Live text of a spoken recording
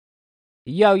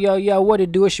Yo, yo, yo, what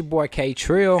it do? It's your boy K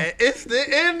Trill. And it's the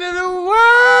end of the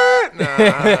world. Nah,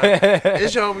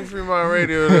 it's your homie Fremont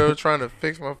Radio though, trying to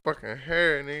fix my fucking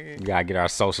hair, We nigga. gotta get our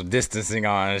social distancing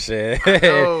on and shit.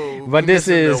 No, but this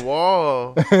is the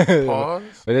wall. but Pause.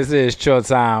 this is Chill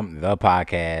Time, the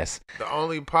podcast. The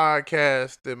only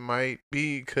podcast that might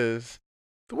be because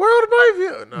the world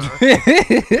might be.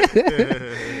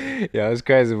 Yo, it's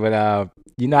crazy, but I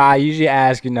usually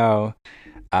ask,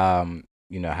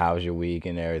 how's your week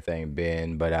and everything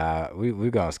been, but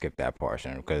we're gonna skip that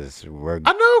portion because I know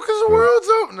because the world's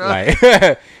open.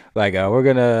 We're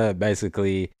gonna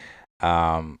basically,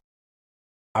 come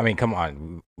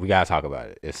on, we gotta talk about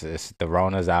it. It's the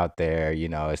Rona's out there,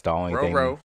 it's the only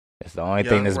thing. It's the only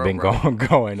thing that's been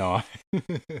going on.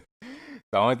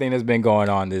 The only thing that's been going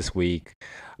on this week.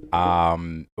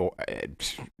 Couple Well,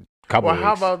 weeks.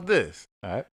 how about this?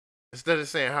 All right. Instead of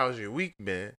saying how's your week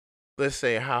been, let's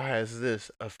say how has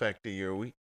this affected your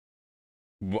week?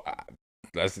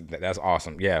 That's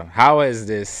awesome. Yeah. How has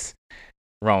this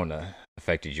Rona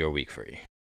affected your week for you?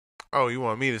 Oh, you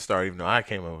want me to start even though I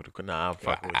came up with it? Nah, I'm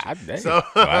fucking with you. So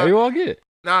why you all get it?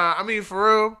 Nah, I mean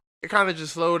for real, it kind of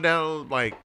just slowed down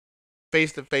like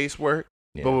face-to-face work.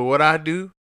 Yeah. But with what I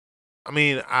do, I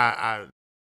mean, I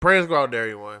prayers go out to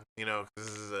everyone, because this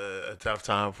is a tough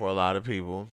time for a lot of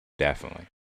people. Definitely.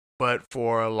 But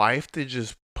for life to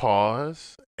just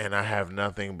pause and I have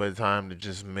nothing but time to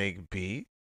just make beat,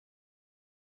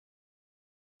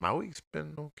 my week's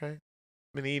been okay.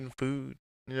 Been eating food,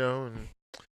 and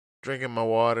drinking my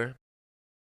water.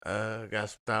 Got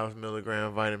some 1,000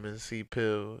 milligram vitamin C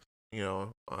pills.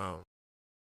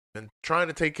 Been trying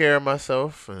to take care of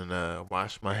myself and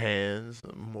wash my hands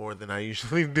more than I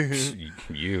usually do.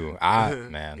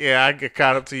 Man. Yeah, I get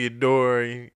caught up to your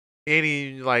door. And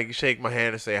he shake my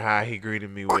hand and say hi. He greeted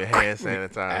me with hand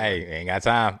sanitizer. Hey, ain't got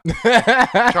time.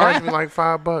 Charged me like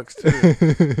 $5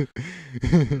 too.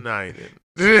 No, he didn't.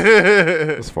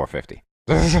 It's $4.50.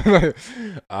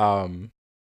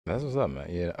 That's what's up, man.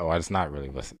 Yeah. Oh, it's not really.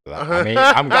 I mean,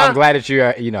 I'm glad that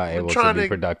you're able to be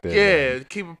productive. Yeah,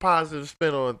 keep a positive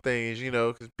spin on things,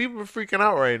 because people are freaking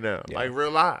out right now, like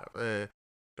real live. Man.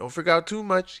 Don't freak out too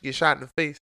much, get shot in the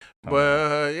face.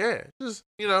 But just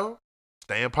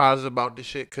staying positive about this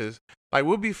shit, because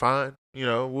we'll be fine.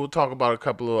 We'll talk about a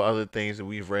couple of other things that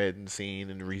we've read and seen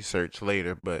and researched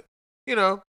later. But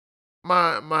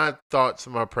my thoughts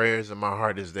and my prayers and my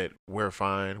heart is that we're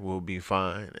fine, we'll be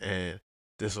fine, and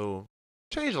this will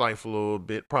change life a little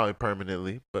bit, probably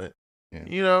permanently. But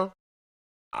I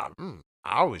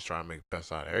always try to make the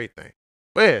best out of everything.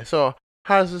 But yeah, so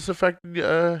how does this affect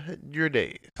your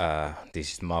days?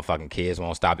 These motherfucking kids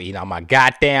won't stop eating all my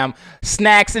goddamn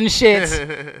snacks and shits.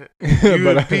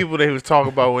 The people they was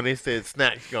talking about when they said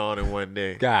snacks gone in one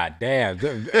day. God damn.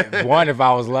 One if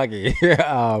I was lucky.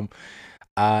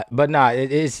 But nah,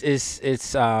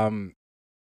 it's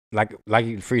like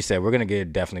Free said, we're gonna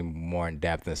get definitely more in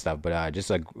depth and stuff. But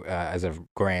just as a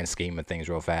grand scheme of things,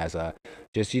 real fast,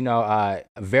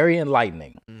 very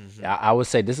enlightening. Mm-hmm. I would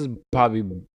say this is probably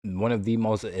one of the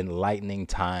most enlightening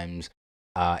times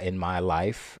in my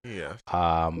life. Yeah.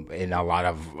 In a lot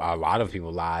of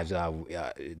people's lives,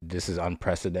 this is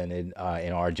unprecedented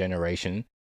in our generation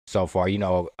so far.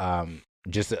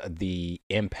 Just the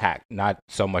impact, not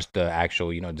so much the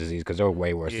actual, disease, because there are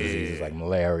way worse diseases like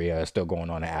malaria still going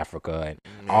on in Africa and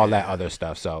all that other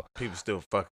stuff. So people still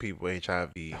fuck people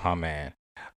HIV. Oh man.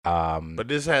 But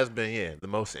this has been the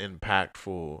most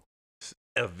impactful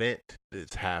event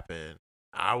that's happened.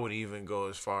 I would even go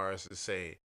as far as to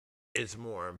say it's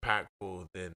more impactful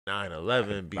than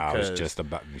 9/11 because I was just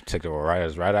about you took the right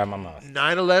out of my mouth.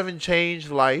 9/11 changed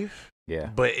life.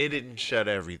 Yeah. But it didn't shut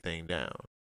everything down.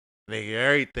 Nigga,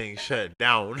 everything shut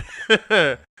down.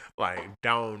 Down.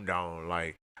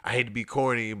 Like, I hate to be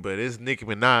corny, but it's Nicki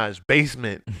Minaj's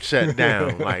basement shut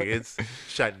down. It's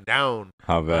shut down.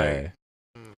 How bad?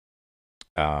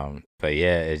 But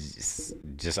yeah, it's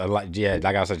just a lot. Yeah,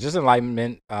 like I said, just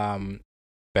enlightenment.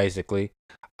 Basically.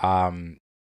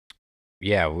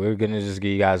 Yeah, we're gonna just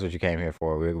give you guys what you came here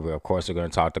for. We're of course gonna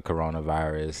talk the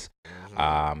coronavirus.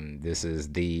 Mm-hmm. This is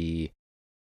the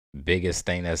biggest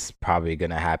thing that's probably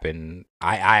gonna happen.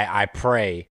 I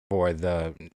pray for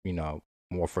the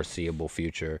more foreseeable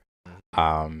future,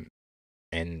 and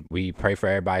we pray for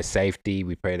everybody's safety.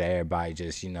 We pray that everybody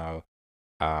just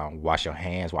wash your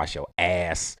hands, wash your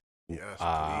ass, yes,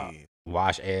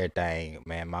 wash everything.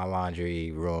 Man, my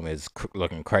laundry room is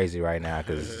looking crazy right now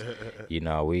because you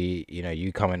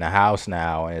come in the house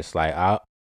now and it's like,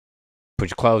 put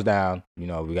your clothes down.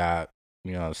 We got.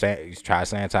 Try to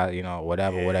sanitize,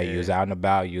 whatever you was out and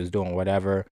about, you was doing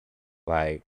whatever.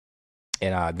 Like,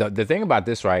 And the thing about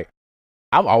this, right?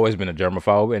 I've always been a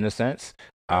germaphobe in a sense.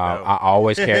 I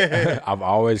always carry. I've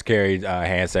always carried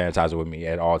hand sanitizer with me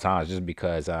at all times, just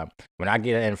because when I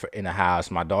get in the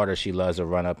house, my daughter, she loves to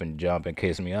run up and jump and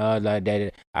kiss me. Like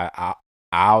that.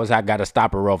 I always got to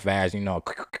stop her real fast. Hand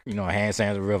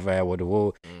sanitizer real fast with the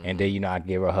woo, and then I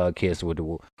give her a hug, kiss with the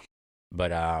woo.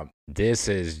 But this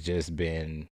has just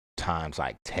been times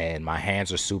like 10. My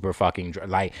hands are super fucking dry.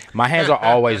 Like, my hands are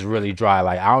always really dry.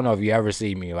 Like, I don't know if you ever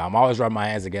see me, I'm always rubbing my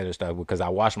hands together and stuff because I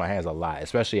wash my hands a lot,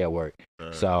 especially at work.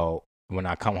 So when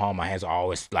I come home, my hands are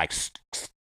always like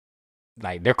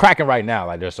they're cracking right now.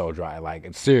 Like, they're so dry. Like,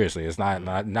 seriously, it's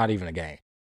not even a game.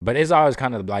 But it's always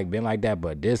kind of like been like that.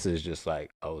 But this is just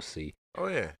like OC. Oh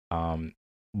yeah.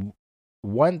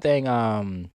 One thing.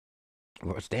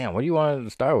 Damn, what do you want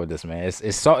to start with this, man?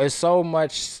 It's so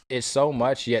much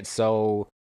yet so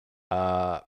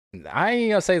I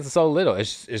ain't gonna say it's so little.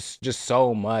 It's just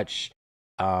so much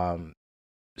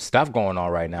stuff going on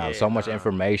right now. Yeah, so much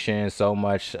information, so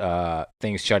much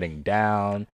things shutting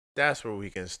down. That's where we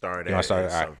can start at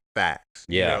some facts.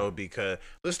 Yeah. Because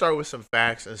let's start with some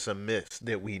facts and some myths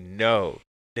that we know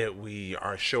that we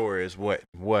are sure is what,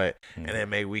 and then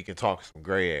maybe we can talk some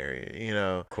gray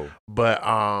area, Cool.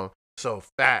 But so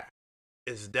fact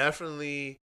is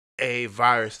definitely a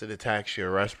virus that attacks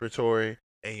your respiratory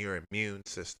and your immune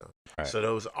system. Right. So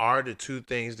those are the two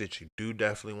things that you do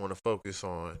definitely want to focus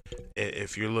on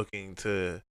if you're looking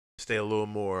to stay a little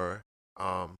more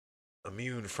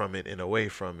immune from it and away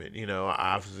from it.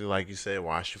 Obviously, like you said,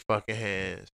 wash your fucking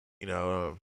hands.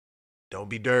 Don't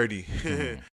be dirty.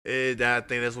 I think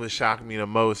that's what shocked me the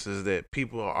most is that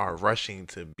people are rushing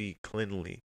to be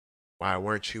cleanly. Why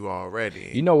weren't you already?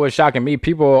 You know what's shocking me?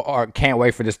 People can't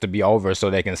wait for this to be over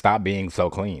so they can stop being so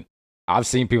clean. I've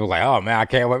seen people like, oh man, I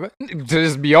can't wait to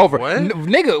just be over. What?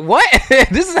 Nigga, what?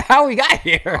 This is how we got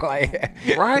here. Like,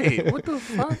 right? What the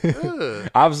fuck?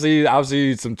 I've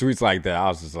seen some tweets like that. I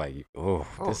was just like,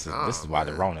 this is why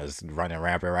the Rona's running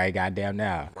rampant right goddamn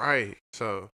now. Right.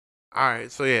 So, all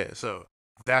right. So yeah. So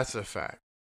that's a fact.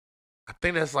 I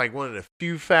think that's like one of the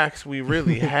few facts we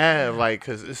really have,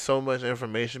 because there's so much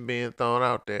information being thrown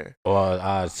out there.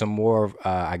 Well, some more,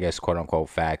 I guess, quote unquote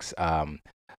facts.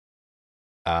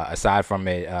 Aside from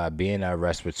it being a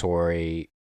respiratory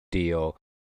deal,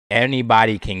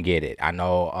 anybody can get it. I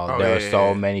know there are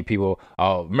so many people.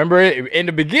 Remember in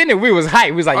the beginning we was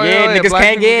hyped. We was like, niggas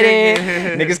can't get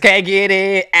it. Niggas can't get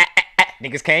it.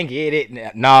 Niggas can't get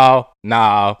it.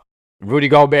 No. Rudy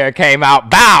Gobert came out.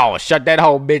 Bow. Shut that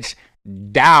whole bitch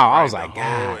down. I was like,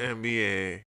 God,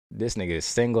 NBA. This nigga is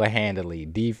single-handedly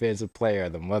defensive player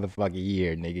of the motherfucking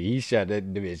year, nigga. He shut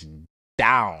that bitch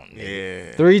down. Nigga.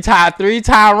 Yeah.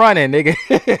 Three-time running, nigga.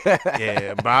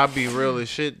 Yeah, but I'll be real as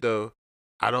shit though.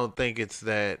 I don't think it's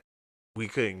that we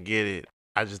couldn't get it.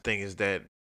 I just think it's that,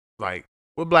 like,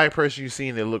 what black person you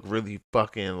seen that looked really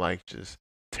fucking like just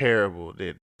terrible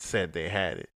that said they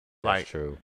had it? Like, that's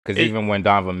true. Because even when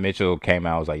Donovan Mitchell came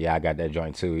out, I was like, yeah, I got that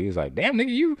joint too. He was like, damn, nigga,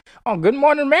 you on Good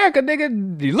Morning America,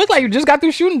 nigga. You look like you just got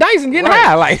through shooting dice and getting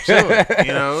high. Like, look at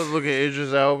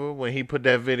Idris Elba when he put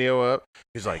that video up.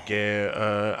 He's like,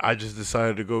 I just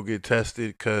decided to go get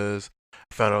tested because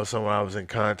I found out someone I was in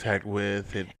contact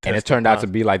with. And it turned out to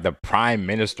be like the prime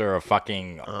minister of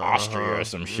fucking Austria or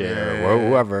some shit, or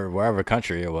wherever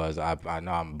country it was. I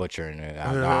know I'm butchering it.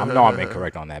 I know I'm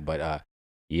incorrect on that, but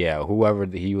yeah, whoever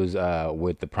he was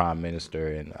with the prime minister,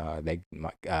 and they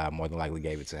more than likely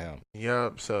gave it to him.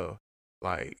 Yep. So,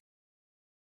 like,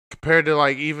 compared to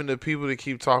like even the people that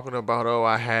keep talking about,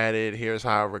 I had it, here's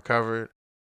how I recovered.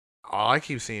 All I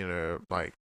keep seeing are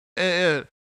like, and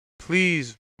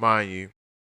please, mind you,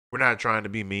 we're not trying to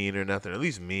be mean or nothing. At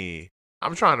least me,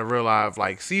 I'm trying to real life,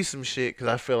 like, see some shit because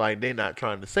I feel like they're not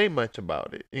trying to say much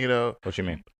about it. What you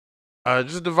mean?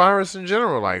 Just the virus in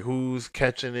general, like who's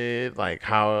catching it, like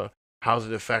how's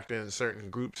it affecting certain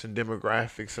groups and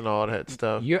demographics and all that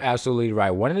stuff. You're absolutely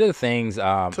right. One of the things,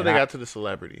 so they got to the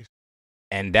celebrities,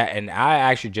 and I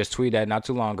actually just tweeted that not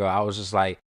too long ago. I was just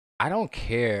like, I don't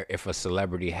care if a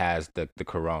celebrity has the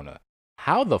corona.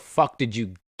 How the fuck did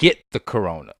you get the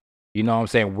corona? You know what I'm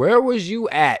saying? Where was you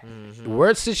at?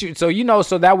 Mm-hmm.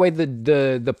 So that way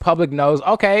the public knows,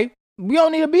 okay, we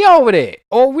don't need to be over there,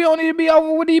 or we don't need to be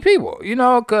over with these people,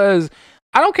 because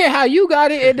I don't care how you got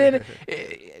it, and then,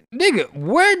 nigga,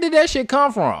 where did that shit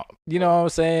come from? You know what I'm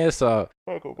saying? So,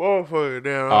 fuck a motherfucker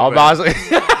down. I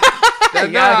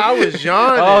was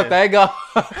yawning. Oh, thank God.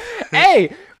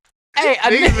 Hey,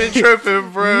 nigga been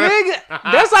tripping, bro. Nigga,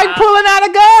 that's like pulling out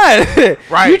a gun.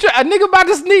 Right. A nigga about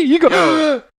to sneeze. You go,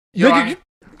 nigga,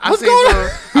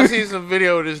 I seen some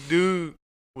video of this dude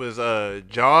was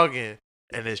jogging.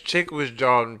 and his chick was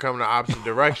jogging, coming the opposite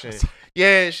direction.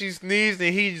 Yeah, she sneezed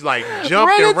and he like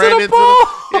jumped and ran into the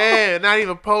yeah, not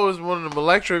even poles, one of them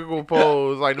electrical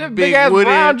poles, like the big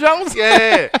wooden.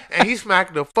 Yeah, and he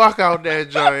smacked the fuck out that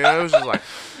joint. It was just like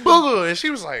booger, and she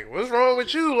was like, "What's wrong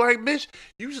with you? Like, bitch,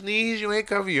 you sneeze, you ain't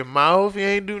cover your mouth, you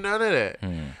ain't do none of that."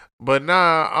 But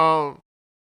nah,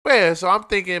 yeah. So I'm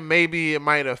thinking maybe it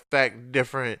might affect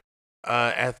different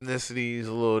ethnicities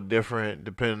a little different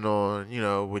depending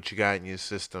on what you got in your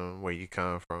system, where you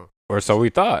come from. Or so we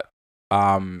thought.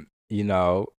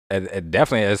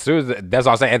 Definitely as soon as that's what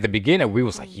I was saying at the beginning, we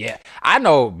was like, yeah. I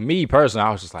know me personally,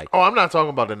 I was just like, oh, I'm not talking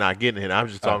about the not getting it. I'm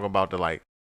just talking about the like,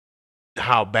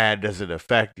 how bad does it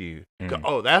affect you?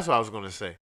 Oh, that's what I was gonna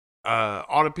say.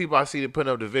 All the people I see that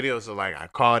putting up the videos are like, I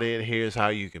caught it. Here's how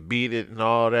you can beat it and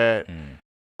all that.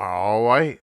 Are all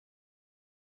white.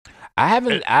 I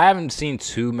haven't seen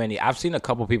too many. I've seen a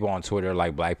couple people on Twitter,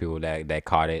 like black people that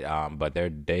caught it, but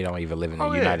they don't even live in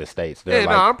the United States. Yeah,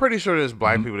 no, I'm pretty sure there's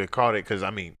black people that caught it because I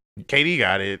mean, KD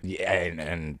got it. Yeah,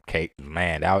 and Kate,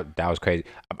 man, that was crazy.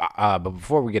 But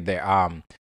before we get there,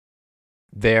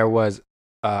 there was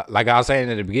like I was saying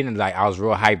in the beginning, like I was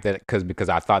real hyped that because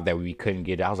I thought that we couldn't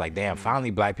get it. I was like, damn,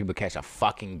 finally black people catch a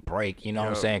fucking break. You know what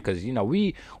I'm saying? Because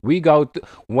we go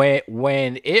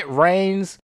when it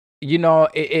rains. In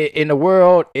the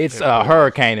world, it's a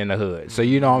hurricane in the hood. So,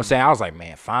 you know what I'm saying? I was like,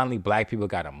 man, finally black people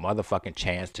got a motherfucking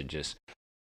chance to just,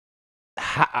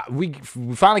 we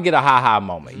finally get a ha-ha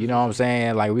moment. You know what I'm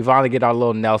saying? Like, we finally get our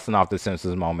little Nelson off the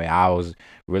Simpsons moment. I was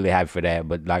really happy for that.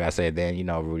 But like I said, then,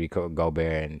 Rudy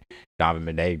Gobert and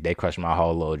Donovan, they crushed my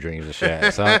whole little dreams and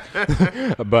shit. So,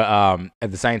 but at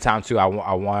the same time, too, I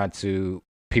wanted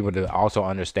people to also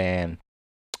understand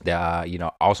that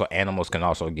also animals can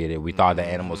also get it. We thought that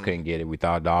animals couldn't get it. We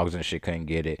thought dogs and shit couldn't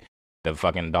get it. The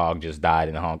fucking dog just died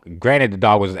in Hong Kong. Granted, the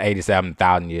dog was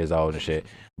 87,000 years old and shit,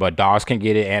 but dogs can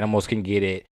get it. Animals can get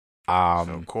it.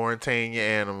 So quarantine your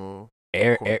animal.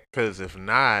 Because if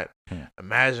not,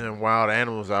 imagine wild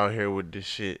animals out here with this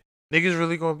shit. Niggas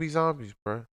really gonna be zombies,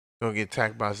 bro. Gonna get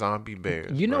attacked by zombie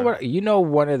bears. Know what?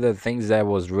 One of the things that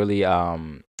was really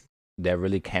that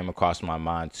really came across my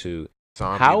mind too.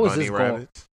 How is this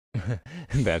rabbits?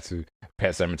 That's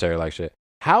Pet Cemetery like shit.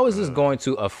 How is this going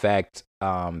to affect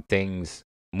things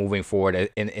moving forward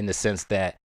in the sense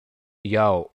that,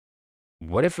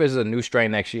 what if there's a new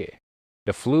strain next year?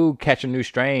 The flu catch a new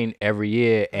strain every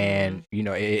year, and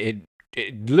it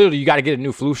literally you got to get a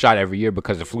new flu shot every year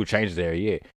because the flu changes every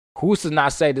year. Who's to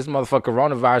not say this motherfucker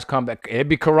coronavirus come back? It'd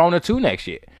be Corona 2 next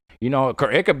year.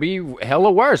 It could be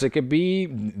hella worse. It could be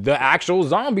the actual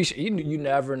zombie shit. You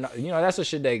never know. That's the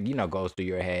shit that, goes through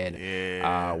your head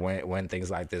when things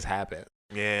like this happen.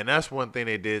 Yeah, and that's one thing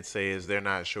they did say is they're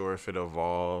not sure if it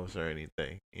evolves or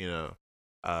anything,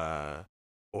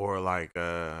 or like,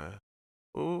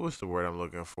 what's the word I'm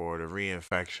looking for? The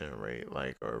reinfection rate,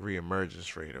 like, or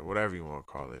reemergence rate, or whatever you want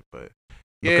to call it. But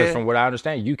yeah. Because from what I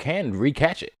understand, you can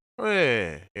recatch it. Oh,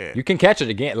 yeah. You can catch it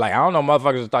again. Like, I don't know,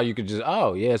 motherfuckers thought you could just,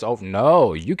 it's over.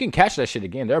 No, you can catch that shit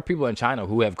again. There are people in China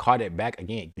who have caught it back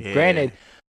again. Yeah. Granted,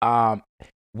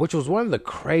 which was one of the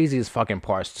craziest fucking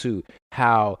parts too,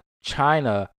 how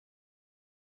China,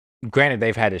 granted,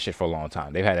 they've had this shit for a long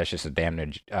time. They've had that shit since damn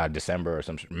near December or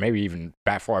something, maybe even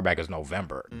far back as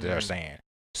November, they're saying.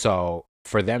 So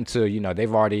for them to,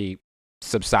 they've already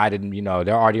subsided,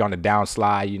 they're already on the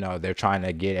downslide, they're trying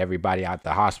to get everybody out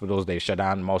the hospitals. They shut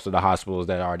down most of the hospitals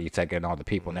that are already taking all the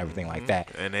people and everything like that.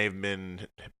 And they've been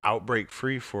outbreak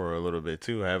free for a little bit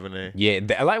too, haven't they? Yeah,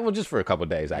 just for a couple of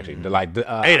days actually.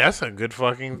 Hey, that's a good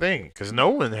fucking thing because no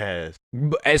one has.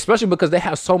 Especially because they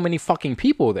have so many fucking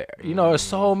people there. There's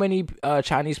so many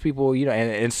Chinese people,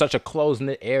 and in such a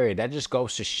close-knit area. That just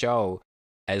goes to show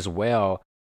as well,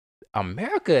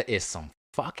 America is some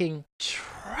fucking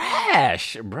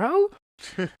trash, bro.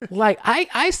 Like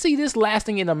I see this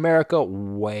lasting in America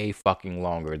way fucking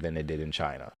longer than it did in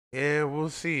China. Yeah, we'll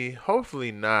see.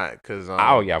 Hopefully not, cause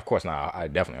oh yeah, of course not. I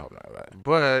definitely hope not. Right?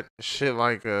 But shit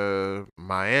like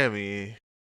Miami,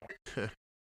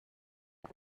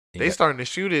 they starting to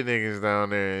shoot at niggas down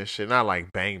there and shit. Not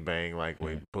like bang bang like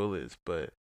with bullets,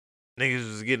 but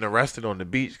niggas was getting arrested on the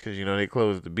beach because they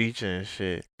closed the beach and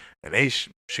shit, and they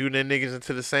shooting at niggas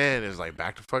into the sand. It's like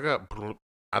back the fuck up.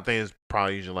 I think it's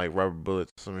probably using like rubber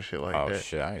bullets or some shit like that. Oh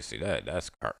shit, I didn't see that.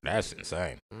 That's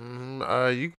insane.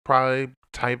 You could probably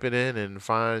type it in and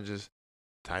just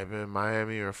type in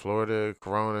Miami or Florida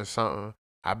Corona or something.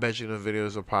 I bet you the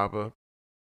videos will pop up.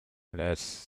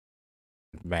 That's,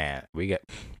 man, we got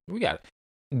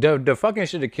The fucking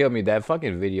shit that killed me, that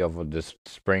fucking video for the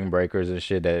spring breakers and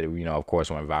shit that, of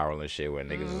course went viral and shit, where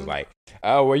niggas was like,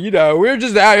 oh, well, we're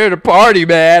just out here to party,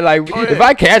 man. Like, if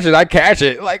I catch it, I catch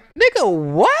it. Like, nigga,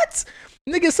 what?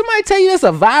 Nigga, somebody tell you there's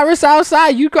a virus outside,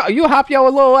 you hop your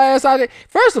little ass out there.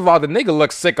 First of all, the nigga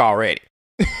looks sick already.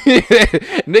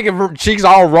 Nigga cheeks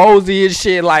all rosy and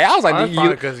shit. Like, I was like,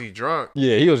 nigga, because he drunk.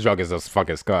 Yeah, he was drunk as a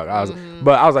fucking skunk.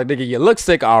 But I was like, nigga, you look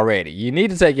sick already. You need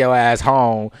to take your ass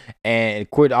home and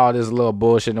quit all this little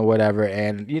bullshit or whatever.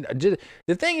 And just,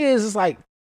 the thing is, it's like,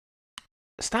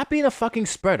 stop being a fucking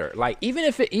spreader. Like, even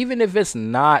if it's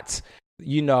not,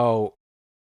 even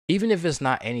if it's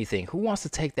not anything, who wants to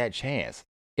take that chance?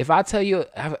 If I tell you,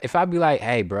 if I be like,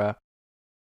 hey, bruh,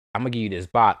 I'm gonna give you this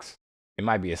box. It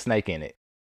might be a snake in it.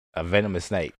 A venomous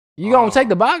snake. You gonna take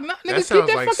the box? No, niggas keep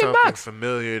that like fucking box.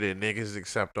 Familiar that niggas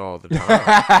accept all the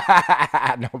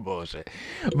time. No bullshit.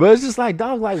 But it's just like,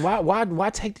 dog, like why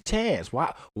take the chance?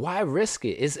 Why risk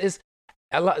it? It's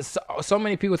a lot, so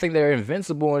many people think they're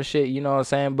invincible and shit, you know what I'm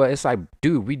saying? But it's like,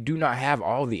 dude, we do not have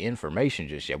all the information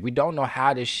just yet. We don't know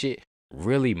how this shit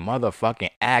really motherfucking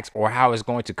acts or how it's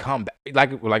going to come back.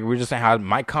 Like we were just saying, how it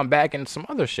might come back and some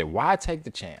other shit. Why take the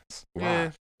chance?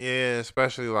 Why? Yeah,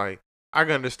 especially like, I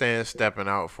can understand stepping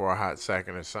out for a hot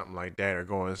second or something like that, or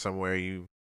going somewhere you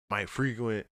might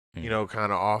frequent, kind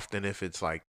of often if it's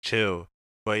like chill.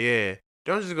 But yeah,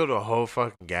 don't just go to a whole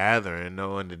fucking gathering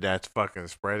knowing that that's fucking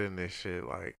spreading this shit.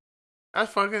 Like,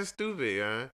 that's fucking stupid,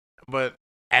 man. But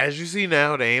as you see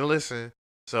now, they ain't listening.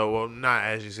 So, well, not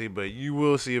as you see, but you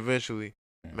will see eventually,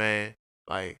 man.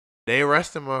 Like, they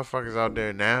arresting motherfuckers out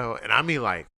there now. And I mean,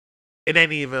 like, it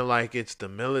ain't even like it's the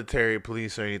military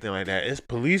police or anything like that. It's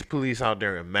police out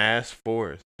there in mass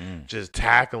force, just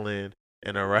tackling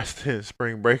and arresting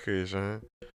spring breakers, man.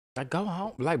 Like, go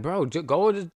home. Like, bro, just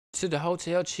go to the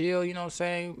hotel, chill, you know what I'm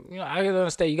saying? I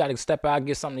understand you got to step out,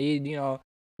 get something to eat,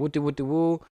 with the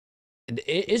woo.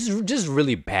 It's just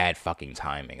really bad fucking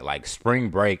timing. Like, spring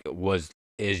break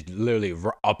is literally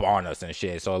up on us and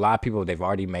shit. So a lot of people, they've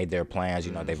already made their plans,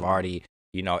 they've already,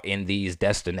 in these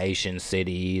destination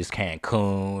cities,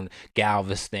 Cancun,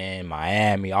 Galveston,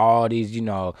 Miami, all these,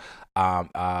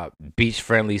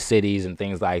 beach-friendly cities and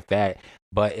things like that.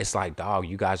 But it's like, dog,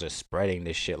 you guys are spreading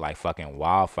this shit like fucking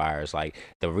wildfires. Like,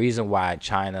 the reason why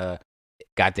China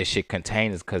got this shit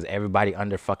contained is because everybody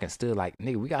under fucking stood like,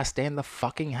 nigga, we gotta stay in the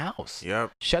fucking house.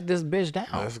 Yep. Shut this bitch down.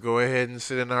 Let's go ahead and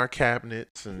sit in our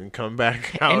cabinets and come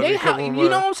back out. And you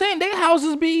know what I'm saying? Their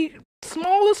houses be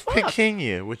small as fuck.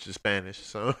 Pequeña, which is Spanish,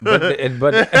 so. But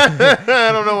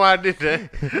I don't know why I did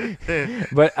that.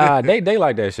 But they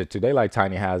like that shit too. They like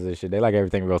tiny houses and shit. They like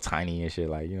everything real tiny and shit.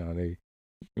 Like,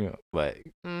 but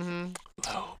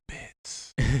little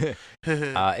bits.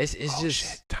 It's just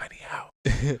shit, tiny house.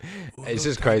 It's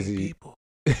just crazy.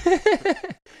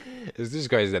 It's just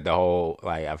crazy that the whole,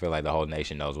 like, I feel like the whole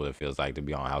nation knows what it feels like to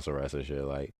be on house arrest and shit.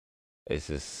 Like, it's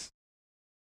just,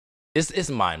 it's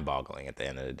mind-boggling at the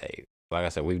end of the day. Like I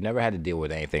said, we've never had to deal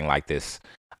with anything like this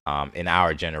in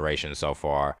our generation so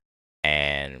far,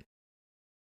 and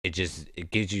it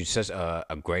gives you such a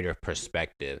greater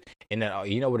perspective. And then,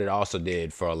 you know what it also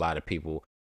did for a lot of people?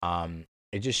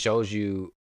 It just shows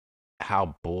you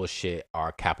how bullshit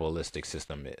our capitalistic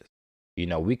system is.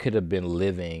 We could have been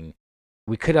living,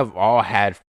 we could have all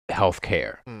had health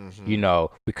care.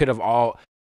 We could have all,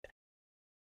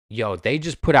 they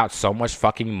just put out so much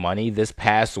fucking money this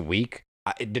past week.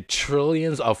 The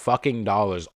trillions of fucking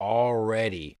dollars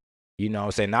already. You know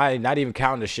what I'm saying? Not even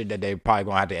counting the shit that they probably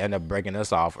gonna have to end up breaking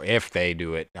us off if they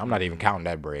do it. I'm not even counting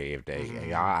that bread if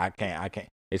they. I can't.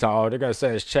 It's all they're gonna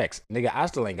send us checks, nigga. I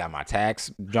still ain't got my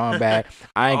tax drawn back.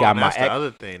 I ain't got my. That's the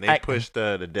other thing. They pushed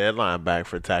the deadline back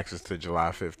for taxes to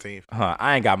July 15th.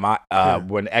 I ain't got my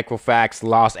when Equifax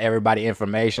lost everybody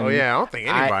information. Oh yeah, I don't think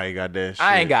anybody got that shit.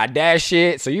 I ain't got that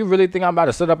shit. So you really think I'm about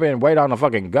to sit up and wait on a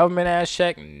fucking government ass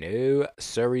check? No,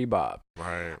 sorry, Bob.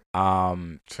 Right.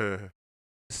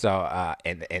 So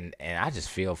and I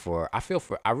just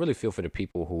I really feel for the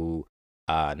people who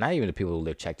not even the people who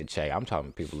live check to check. I'm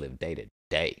talking people who live day to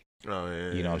day. Oh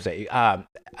yeah. You know what I'm saying?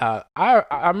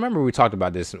 I remember we talked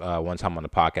about this one time on the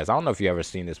podcast. I don't know if you ever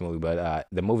seen this movie, but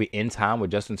the movie In Time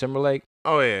with Justin Timberlake.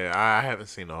 Oh yeah, I haven't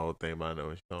seen the whole thing, but I know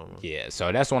what you're talking about. Yeah,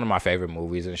 so that's one of my favorite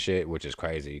movies and shit, which is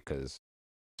crazy because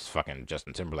it's fucking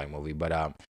Justin Timberlake movie.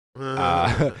 But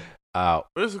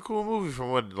it's a cool movie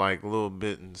from what like little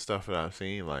bit and stuff that I've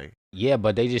seen. Like, yeah,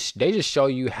 but they just show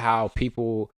you how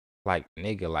people like,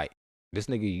 nigga, like this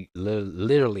nigga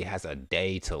literally has a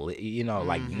day to live.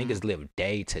 Like niggas live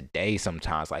day to day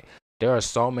sometimes. Like, there are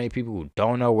so many people who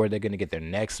don't know where they're gonna get their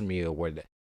next meal, where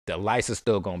the lights are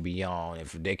still gonna be on,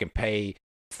 if they can pay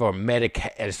for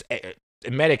medication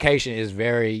is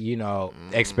very, you know,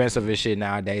 expensive and shit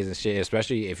nowadays and shit,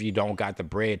 especially if you don't got the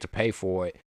bread to pay for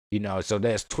it, you know. So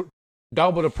that's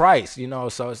double the price, you know.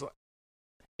 So it's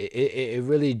it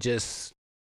really just,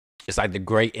 it's like the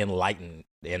great enlightening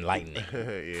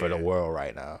yeah. for the world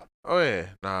right now. Oh yeah,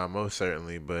 nah, most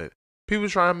certainly. But people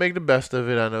try to make the best of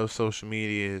it. I know social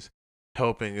media is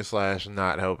helping /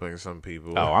 not helping some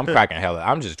people. Oh, I'm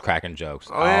just cracking jokes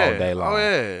all day long. Oh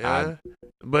yeah.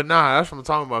 But nah, that's what I'm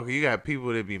talking about. Cause you got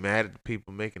people that be mad at the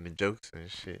people making the jokes and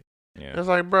shit. Yeah. And it's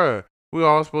like, bro, we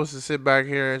all supposed to sit back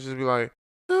here and just be like,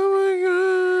 oh my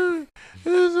god,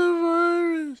 it's a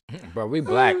virus. Bro, we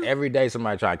black. Every day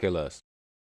somebody try to kill us.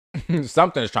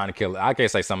 Something's trying to kill us. I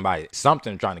can't say somebody.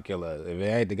 Something's trying to kill us. If it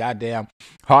ain't the goddamn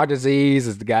heart disease,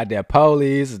 it's the goddamn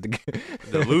police, it's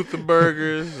the Luther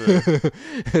burgers.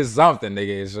 It's something,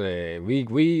 nigga.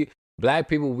 We black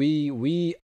people,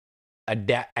 we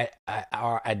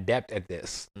are adept at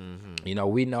this. Mm-hmm. You know,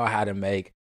 we know how to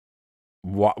make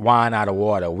wine out of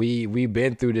water. We've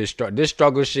been through this struggle. This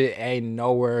struggle shit ain't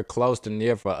nowhere close to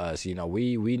near for us. You know,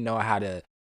 we know how to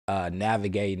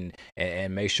navigate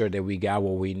and make sure that we got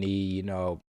what we need. You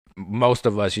know, most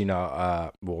of us, you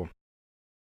know,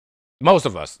 most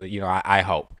of us, you know, I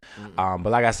hope. Mm-hmm.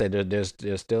 But like I said, there's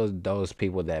still those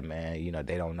people that, man, you know,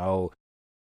 they don't know.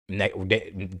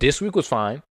 This week was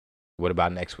fine. What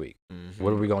about next week? Mm-hmm.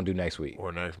 What are we gonna do next week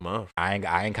or next month? I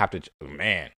ain't copped it,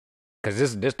 man.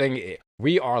 Because this thing,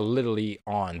 we are literally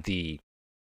on the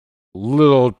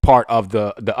little part of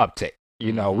the uptick.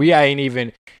 You know, we ain't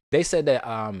even. They said that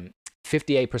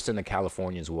 58% of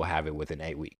Californians will have it within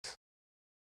 8 weeks.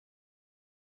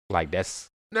 Like that's.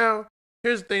 Now,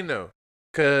 here's the thing though,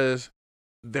 because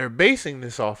they're basing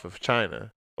this off of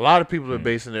China. A lot of people are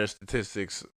basing their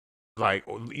statistics like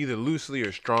either loosely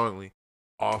or strongly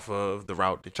off of the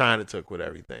route that China took with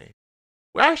everything.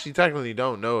 We actually technically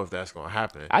don't know if that's going to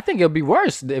happen. I think it'll be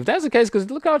worse if that's the case,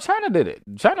 because look how China did it.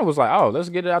 China was like, oh, let's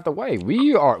get it out the way.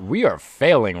 We are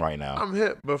failing right now. I'm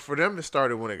hip, but for them it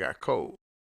started when it got cold.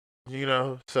 You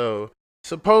know? So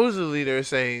supposedly they're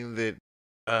saying that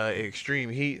extreme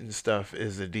heat and stuff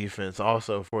is a defense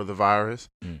also for the virus.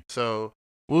 So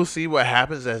we'll see what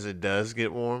happens as it does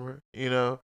get warmer, you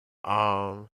know?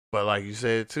 But like you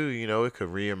said too, you know, it could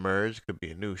reemerge. It could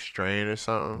be a new strain or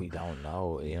something. We don't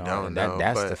know. You know, don't know.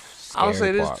 That's the scary I'll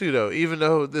say this part. too, though. Even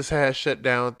though this has shut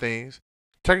down things,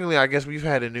 technically, I guess we've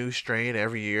had a new strain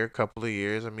every year, couple of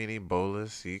years. I mean, Ebola,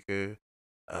 Zika,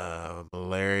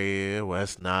 malaria,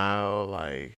 West Nile.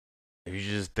 Like, if you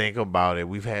just think about it,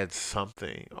 we've had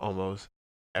something almost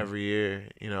every year.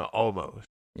 You know, almost.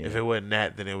 Yeah. If it wasn't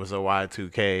that, then it was a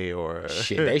Y2K or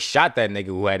shit. They shot that nigga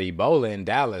who had Ebola in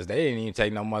Dallas. They didn't even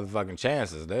take no motherfucking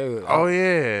chances. Oh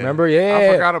yeah, remember? Yeah,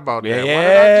 I forgot about that. Yeah, why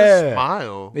did I just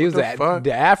smile? He was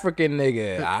the African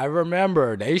nigga. I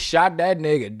remember they shot that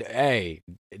nigga. Hey,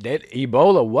 that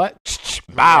Ebola what?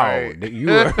 Wow, right.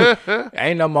 You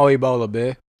ain't no more Ebola,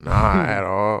 bitch. Nah, at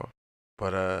all.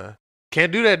 But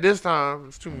can't do that this time.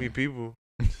 It's too many people.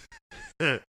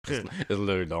 It's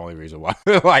literally the only reason why.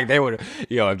 Like they would,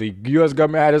 if the U.S.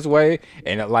 government had its way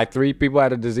and like 3 people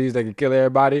had a disease that could kill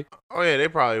everybody. Oh yeah, they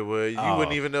probably would. You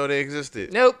wouldn't even know they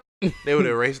existed. Nope. They would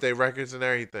erase their records and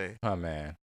everything. Oh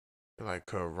man. Like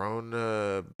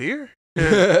Corona beer.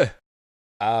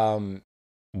 One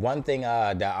thing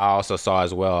that I also saw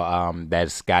as well,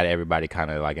 that's got everybody kind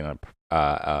of like in a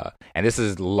and this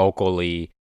is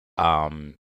locally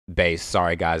based.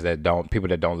 Sorry guys people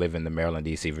that don't live in the Maryland,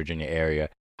 D.C., Virginia area.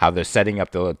 How they're setting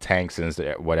up the little tanks and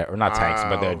whatever, not tanks,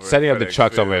 but they're setting up the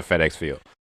trucks over at FedEx Field.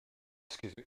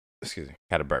 Excuse me,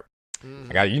 had a burp.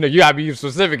 I got you gotta be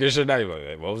specific and shit. Now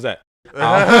you're like, what was that?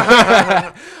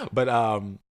 But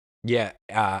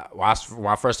when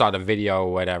I first saw the video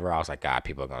or whatever, I was like, God,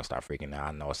 people are gonna start freaking out.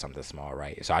 I know it's something small,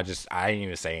 right? So I didn't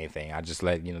even say anything. I just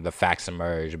let the facts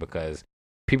emerge because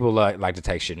people like to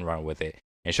take shit and run with it.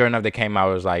 And sure enough, they came out.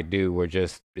 It was like, dude,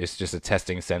 it's just a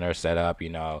testing center set up,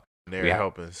 They're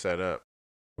helping set up.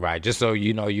 Right, just so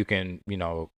you can,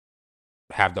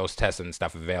 have those tests and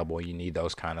stuff available. You need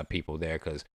those kind of people there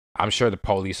because I'm sure the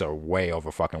police are way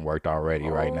over fucking worked already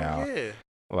right now. Yeah.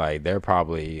 Like, they're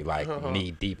probably,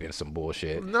 knee deep in some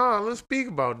bullshit. No, let's speak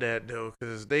about that, though,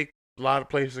 because a lot of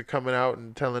places are coming out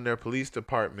and telling their police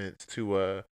departments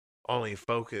to only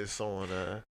focus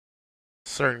on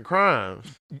certain crimes.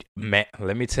 Man,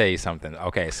 let me tell you something.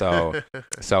 Okay, so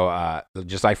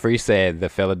just like Free said, the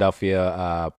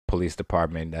Philadelphia Police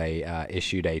Department, they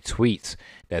issued a tweet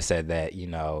that said that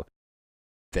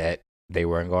that they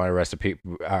weren't going to arrest the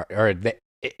people, or that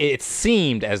it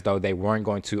seemed as though they weren't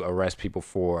going to arrest people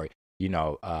for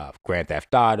Grand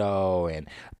Theft Auto and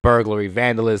burglary,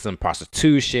 vandalism,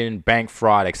 prostitution, bank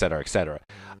fraud, et cetera, et cetera.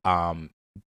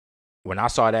 When I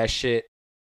saw that shit,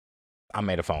 I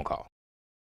made a phone call.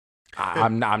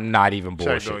 I'm not even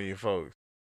bullshit. Checked on you folks.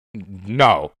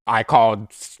 No, I called.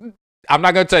 I'm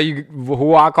not gonna tell you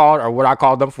who I called or what I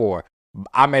called them for.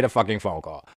 I made a fucking phone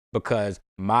call because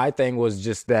my thing was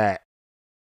just that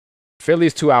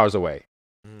Philly's 2 hours away.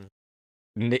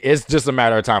 It's just a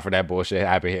matter of time for that bullshit to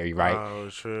happen here, right? Oh,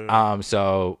 true.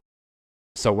 So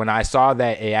when I saw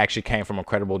that it actually came from a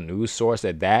credible news source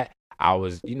at that, I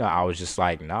was just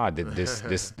like, nah,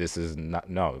 this is not,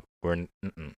 no,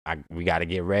 we got to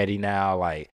get ready now.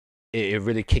 Like, it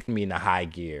really kicked me into high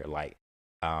gear, like,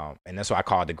 and that's why I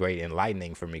call it the great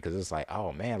enlightening for me, because it's like,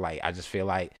 oh man, like I just feel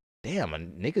like, damn,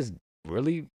 niggas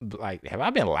really, like, have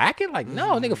I been lacking? Like,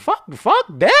 no, nigga, fuck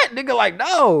that, nigga, like,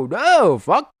 no,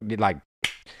 fuck, like,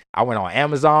 I went on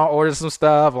Amazon, ordered some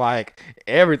stuff, like,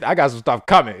 everything. I got some stuff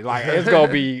coming, like, it's gonna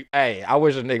be, hey, I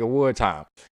wish a nigga would time,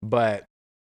 but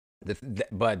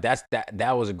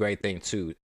that was a great thing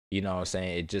too, you know what I'm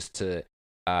saying? It just to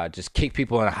just kick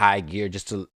people in high gear, just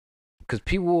to, because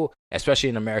people, especially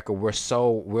in America,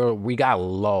 we got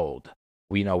lulled.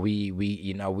 We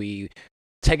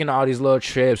taking all these little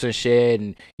trips and shit,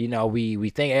 and we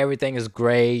think everything is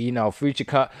great.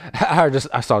 Future.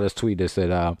 I saw this tweet that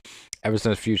said, ever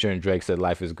since Future and Drake said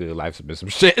life is good, life's been some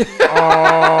shit.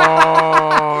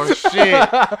 Oh shit!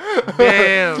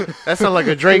 Damn, that sounds like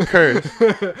a Drake curse.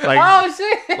 Like, oh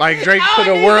shit! Like Drake put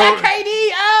a world.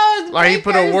 Like he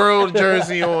put a world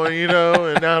jersey on,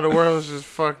 and now the world's just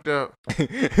fucked up.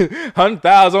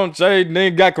 100,000 on trade,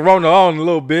 nigga got corona on a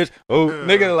little bitch. Oh,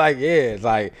 nigga, like, yeah, it's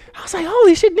like, I was like,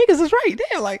 holy shit, niggas is right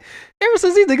there. Like, ever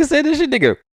since these niggas said this shit,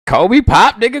 nigga, Kobe,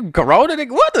 Pop, nigga, corona,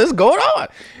 nigga, what is going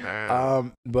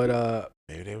on? But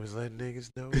maybe they was letting niggas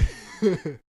know.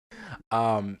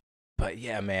 But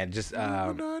yeah, man, just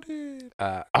oh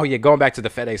yeah, going back to the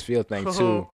FedEx Field thing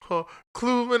too.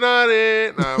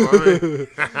 Cluminati.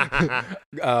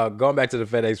 Going back to the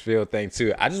FedEx Field thing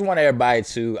too. I just want everybody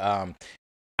to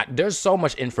there's so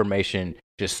much information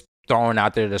just thrown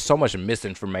out there. There's so much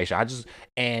misinformation.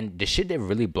 And the shit that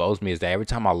really blows me is that every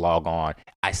time I log on,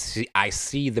 I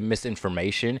see the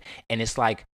misinformation, and it's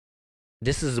like,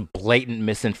 this is blatant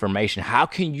misinformation. How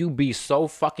can you be so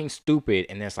fucking stupid?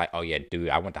 And it's like, oh yeah, dude,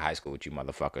 I went to high school with you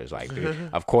motherfuckers. Like,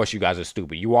 dude, of course you guys are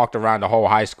stupid. You walked around the whole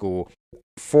high school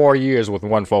 4 years with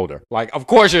one folder. Like, of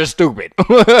course you're stupid.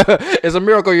 It's a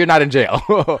miracle you're not in jail.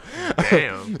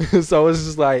 Damn. So it's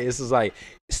just like,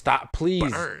 stop,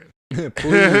 please.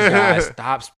 Please, guys,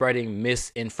 stop spreading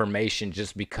misinformation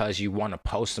just because you want to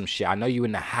post some shit. I know you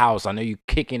in the house. I know you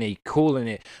kicking it, cooling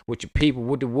it with your people,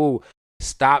 with the woo.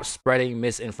 Stop spreading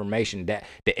misinformation. That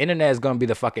the internet is gonna be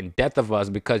the fucking death of us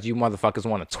because you motherfuckers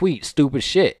want to tweet stupid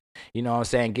shit. You know what I'm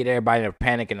saying? Get everybody in a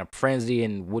panic and a frenzy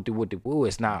and woo.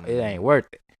 It ain't worth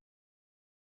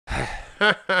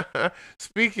it.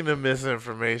 Speaking of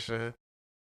misinformation,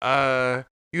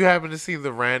 you happen to see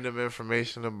the random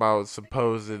information about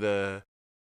supposed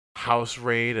house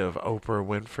raid of Oprah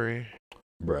Winfrey?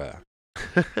 Bruh.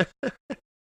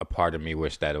 A part of me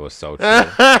wish that it was so true.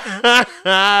 I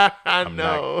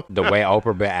know. The way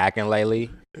Oprah been acting lately,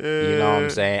 you know what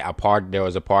I'm saying? There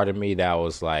was a part of me that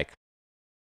was like,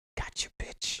 got you,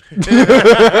 bitch.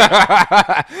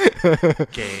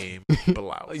 Game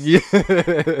blouse. Yeah.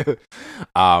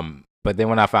 But then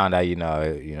when I found out,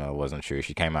 it wasn't true.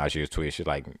 She came out, she was tweeting, she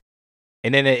like,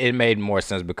 and then it made more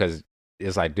sense because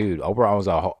it's like, dude, Oprah owns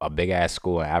a big ass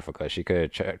school in Africa. She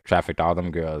could have trafficked all them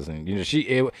girls, and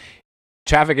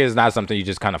traffic is not something you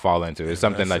just kind of fall into. It's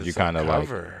something that you kind of like.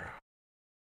 I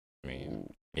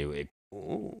mean, hey,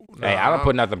 I don't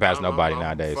put nothing past nobody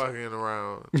nowadays. Fucking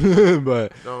around,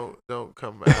 but don't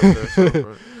come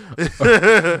after.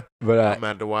 But I'm gonna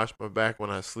have to wash my back when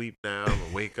I sleep now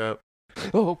and wake up.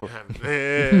 Oh,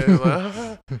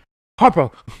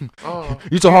 Harpo.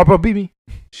 You told Harpo beat me.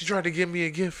 She tried to give me a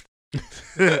gift.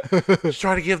 She's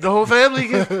trying to give the whole family a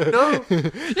gift. No.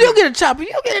 You get a chopper.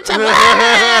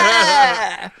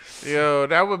 Yo,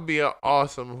 that would be an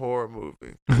awesome horror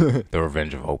movie. The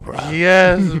Revenge of Oprah.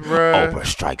 Yes, bro. Oprah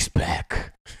strikes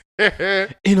back.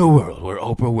 In a world where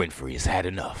Oprah Winfrey has had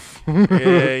enough.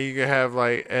 Yeah, you can have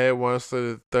like Ed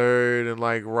Winslet III and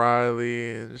like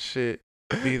Riley and shit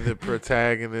be the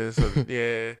protagonist.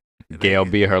 Yeah. Gail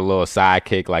be her little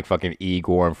sidekick, like fucking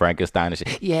Igor and Frankenstein and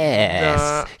shit.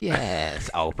 Yes,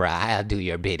 Oprah, I'll do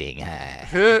your bidding.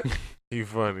 You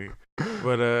funny,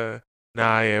 but but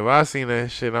I seen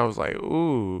that shit, and I was like,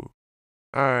 ooh,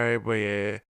 all right, but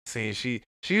yeah, seeing she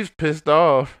was pissed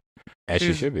off, as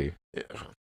she should be.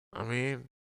 I mean,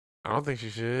 I don't think she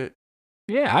should.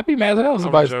 Yeah, I'd be mad as hell.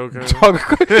 Somebody joking.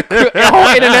 The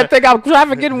whole internet think I'm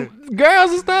trafficking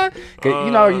girls and stuff.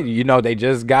 You know, they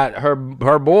just got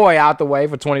her boy out the way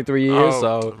for 23 years.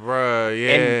 So, bruh,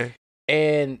 yeah.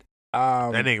 And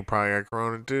that nigga probably got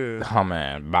corona too. Oh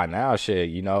man, by now, shit,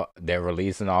 you know, they're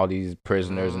releasing all these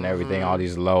prisoners and everything, all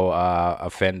these low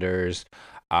offenders,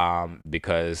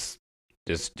 because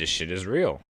this shit is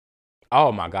real.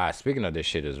 Oh my god, speaking of this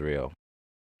shit is real.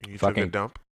 You took a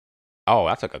dump? Oh,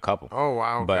 I took a couple. Oh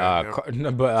wow.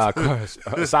 Okay,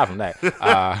 aside from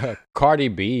that, Cardi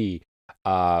B,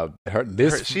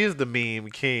 she is the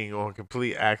meme king on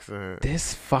Complete Accident.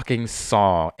 This fucking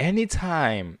song.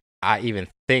 Anytime I even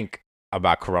think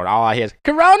about Corona, all I hear is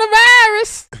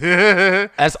coronavirus.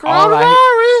 That's all I hear.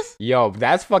 Yo,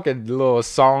 that's fucking little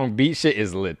song beat shit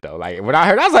is lit though. Like when I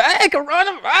heard, I was like, "Hey,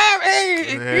 coronavirus,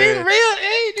 hey, real."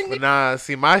 Hey. But nah,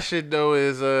 see, my shit though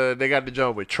is they got the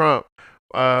joke with Trump.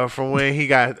 From when he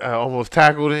got almost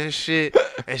tackled and shit,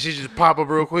 and she just pop up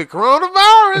real quick,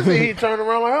 coronavirus, and he turned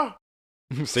around like, oh.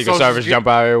 Secret Service jump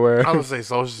out everywhere. I would say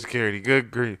Social Security.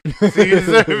 Good grief. Secret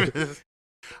Service.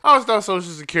 I always thought Social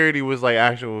Security was like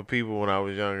actual people when I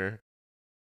was younger.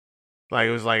 Like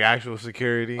it was like actual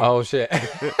security. Oh shit. I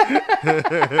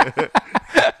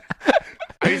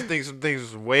used to think some things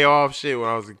was way off shit when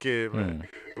I was a kid, man.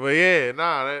 But yeah,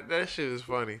 nah, that shit is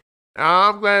funny.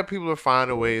 I'm glad people are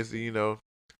finding ways to, you know,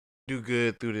 do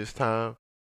good through this time.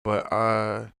 But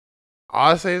all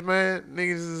I say is, man,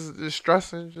 niggas is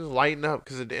stressing, just lighten up.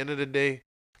 Because at the end of the day,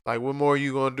 like, what more are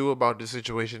you going to do about the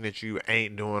situation that you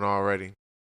ain't doing already?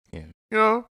 Yeah. You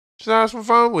know, just have some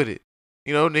fun with it.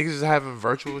 You know, niggas is having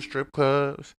virtual strip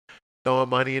clubs, throwing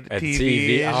money at the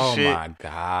TV and shit. Oh my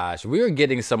gosh. We are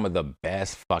getting some of the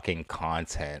best fucking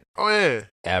content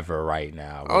ever right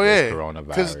now with this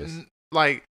coronavirus. Because,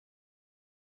 like,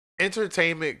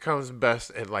 entertainment comes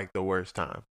best at like the worst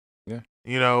time. Yeah.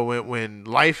 You know, when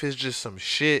life is just some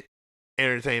shit,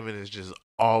 entertainment is just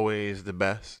always the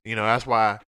best. You know, that's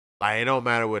why like it don't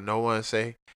matter what no one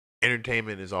say,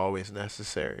 entertainment is always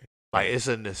necessary. Like it's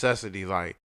a necessity.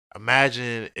 Like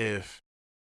imagine if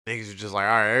niggas are just like,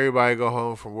 all right, everybody go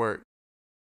home from work.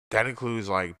 That includes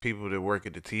like people that work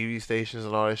at the TV stations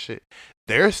and all that shit.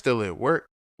 They're still at work,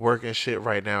 working shit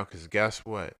right now because guess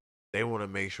what? They want to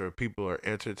make sure people are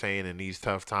entertained in these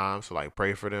tough times. So, like,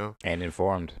 pray for them. And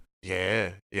informed.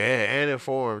 Yeah. And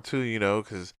informed, too, you know,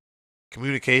 because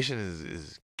communication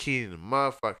is key to the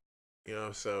motherfucker. You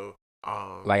know, so.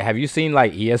 Like, have you seen,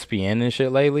 like, ESPN and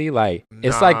shit lately? Like,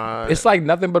 it's like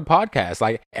nothing but podcasts.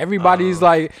 Like, everybody's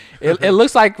like, it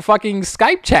looks like fucking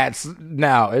Skype chats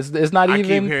now. It's not even. I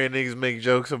keep hearing niggas make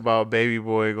jokes about Baby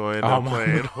Boy going up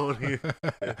playing on you.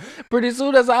 Pretty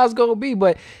soon that's how it's going to be.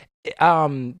 But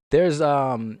there's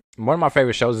one of my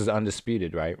favorite shows is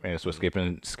Undisputed, right? And it's with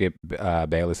Skip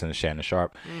Bayless and Shannon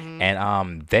Sharp. Mm-hmm.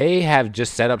 And they have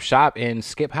just set up shop in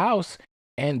Skip House,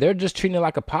 and they're just treating it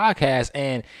like a podcast.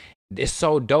 And it's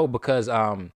so dope because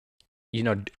you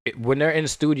know, when they're in the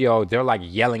studio, they're like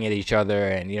yelling at each other,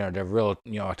 and you know, they're real,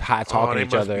 you know, high talking to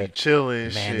each other.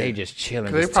 Chilling, man. Shit. They just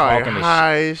chilling. They probably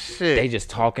high as shit. They just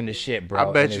talking to shit, bro.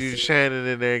 I bet you Shannon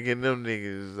in there getting them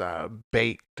niggas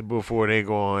baked before they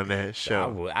go on that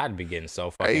show. I'd be getting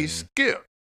so fucking. Hey, Skip.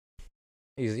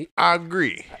 Easy. I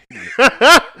agree,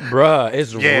 bruh.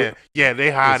 It's yeah.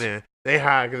 They hiding. They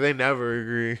hide because they never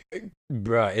agree.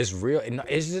 Bruh, it's real.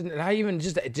 It's just not even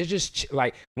just. They're just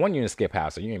like one. You in Skip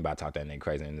House, so you ain't about to talk that nigga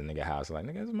crazy in the nigga house. Like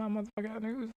nigga, this my motherfucker.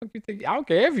 Nigga, what the fuck you think? I don't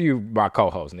care if you my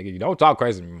co-host, nigga. You don't talk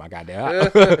crazy to me, my goddamn.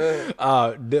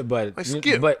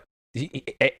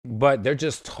 But they're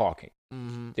just talking.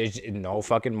 Mm-hmm. There's no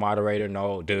fucking moderator,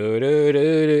 no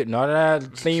none of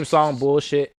that theme song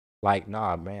bullshit. Like,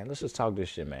 nah, man, let's just talk this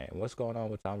shit, man. What's going on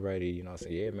with Tom Brady? You know,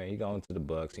 say, yeah, man, he going to the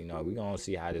Bucks. You know, we gonna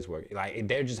see how this works. Like,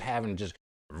 they're just having just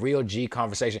real G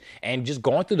conversation and just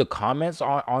going through the comments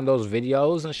on those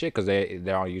videos and shit because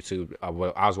they're on YouTube.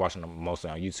 Well, I was watching them mostly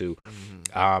on YouTube.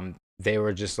 Mm-hmm. They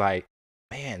were just like,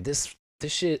 man, this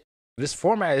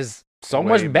format is so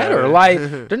much better. Like,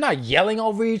 they're not yelling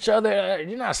over each other.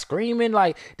 They're not screaming.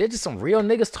 Like, they're just some real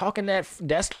niggas talking that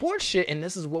sports shit, and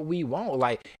this is what we want.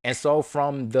 Like, and so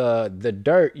from the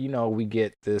dirt, you know, we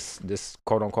get this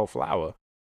quote unquote flower.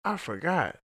 I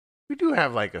forgot. We do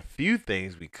have like a few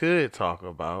things we could talk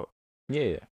about.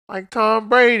 Yeah. Like Tom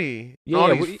Brady. Yeah.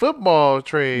 All these football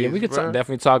trades. Yeah, we could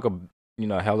definitely talk you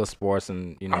know, hella sports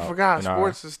and, you know. I forgot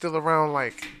sports is still around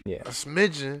like a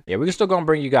smidgen. Yeah, we're still going to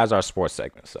bring you guys our sports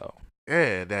segment, so.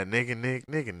 Yeah, that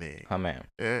nigga. Oh, man.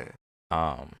 Yeah.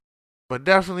 But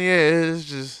definitely,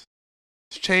 it's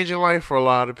changing life for a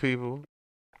lot of people.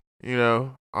 You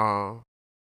know,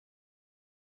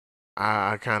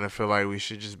 I kind of feel like we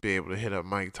should just be able to hit up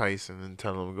Mike Tyson and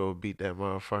tell him to go beat that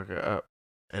motherfucker up,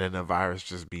 and then the virus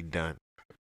just be done.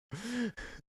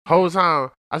 Whole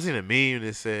time I seen a meme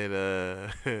that said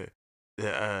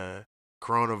the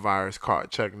coronavirus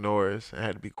caught Chuck Norris and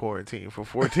had to be quarantined for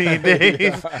 14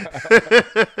 days.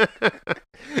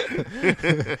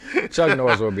 Chuck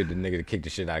Norris will be the nigga to kick the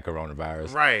shit out of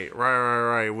coronavirus.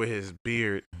 Right. With his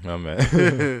beard. Oh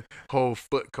man. Whole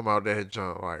foot come out that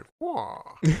junk like, wow.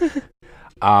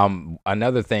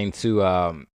 Another thing too,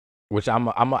 which I'm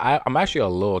actually a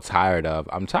little tired of.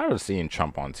 I'm tired of seeing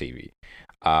Trump on TV.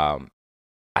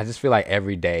 I just feel like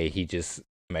every day he just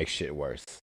makes shit worse.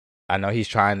 I know he's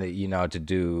trying to, to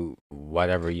do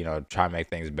whatever, try to make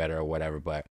things better or whatever,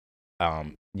 but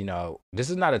this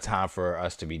is not a time for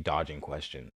us to be dodging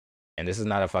questions. And this is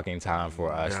not a fucking time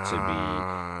for us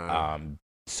to be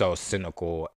so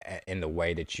cynical in the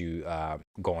way that you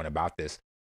going about this.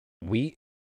 We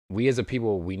as a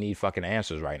people, we need fucking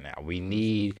answers right now. We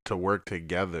need to work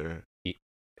together.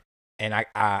 And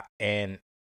and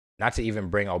not to even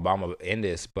bring Obama in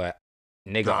this, but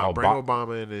nigga, bring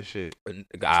Obama in this shit.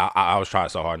 I was trying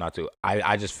so hard not to.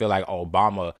 I just feel like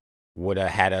Obama would have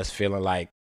had us feeling like,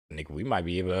 nigga, we might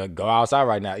be able to go outside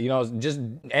right now.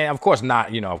 And of course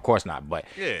not. But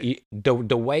yeah.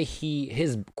 The way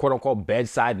his quote unquote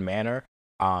bedside manner.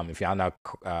 If y'all not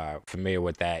familiar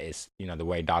with that, is the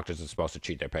way doctors are supposed to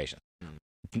treat their patients.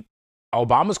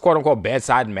 Obama's quote unquote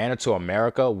bedside manner to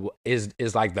America is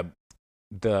like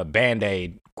the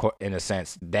Band-Aid in a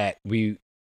sense that we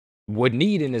would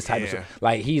need in this type of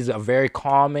like. He's a very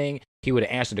calming. He would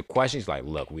answer the questions like,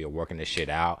 look, we are working this shit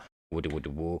out.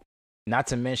 Woo. Not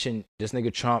to mention, this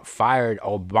nigga Trump fired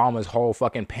Obama's whole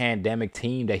fucking pandemic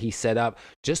team that he set up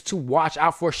just to watch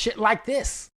out for shit like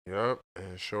this. Yep,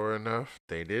 and sure enough,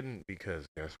 they didn't, because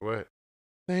guess what?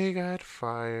 They got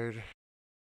fired.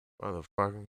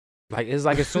 Motherfucker. Like, it's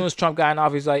like as soon as Trump got in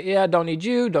office, he's like, yeah, don't need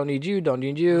you.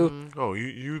 Mm-hmm. Oh,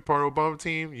 you part of Obama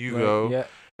team? You go. Yeah.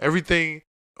 Everything,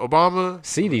 Obama.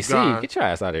 CDC, gone. get your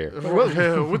ass out of here.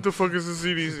 What the fuck is the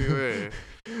CDC?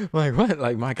 Like, what?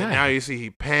 Like, my God. And now you see he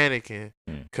panicking,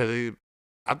 because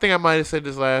I think I might have said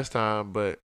this last time,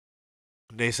 but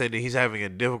they said that he's having a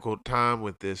difficult time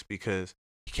with this because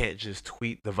he can't just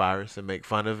tweet the virus and make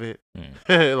fun of it.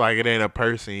 Like it ain't a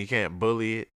person. He can't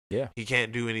bully it. Yeah. He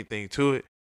can't do anything to it,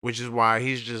 which is why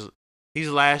he's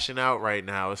lashing out right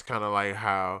now. It's kind of like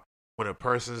how when a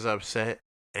person's upset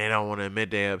and they don't want to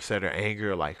admit they're upset or angry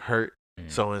or like hurt.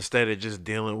 So instead of just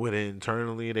dealing with it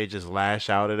internally, they just lash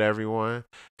out at everyone.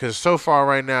 Because so far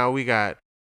right now, we got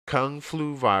Kung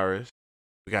Flu virus.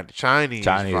 We got the Chinese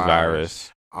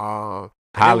virus.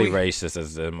 Highly racist,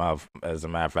 as a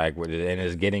matter of fact, and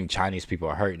it's getting Chinese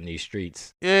people hurt in these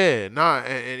streets. Yeah,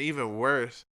 and even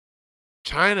worse,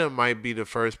 China might be the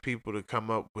first people to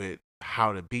come up with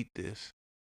how to beat this,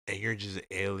 and you're just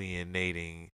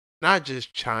alienating not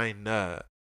just China,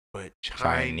 but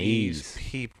Chinese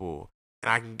people.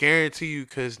 And I can guarantee you,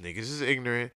 because niggas is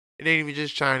ignorant, it ain't even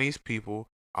just Chinese people.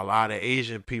 A lot of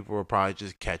Asian people are probably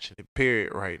just catching it,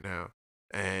 period, right now.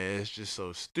 And it's just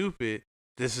so stupid.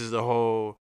 This is the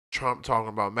whole Trump talking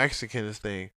about Mexicans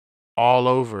thing all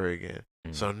over again.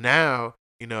 So now,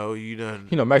 you done.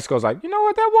 Mexico's like, you know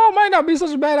what, that wall might not be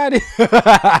such a bad idea.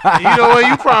 You know what,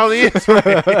 you probably is right.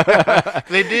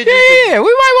 They did. Yeah, we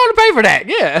might want to pay for that.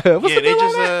 Yeah. What's the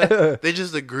deal they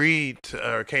just agreed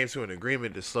to, or came to an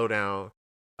agreement to slow down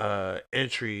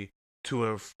entry to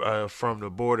and from the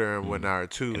border and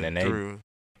whatnot, to and through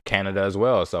Canada as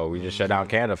well. So we just shut down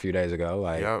Canada a few days ago.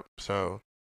 Like, yep. So,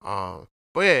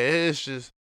 but yeah, it's just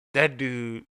that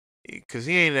dude, because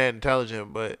he ain't that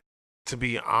intelligent. But to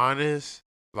be honest,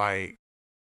 like,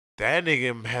 that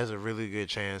nigga has a really good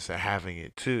chance of having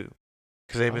it too,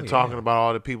 because they've been talking about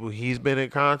all the people he's been in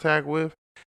contact with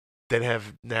that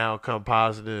have now come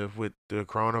positive with the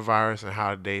coronavirus and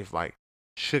how they've like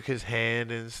shook his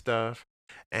hand and stuff.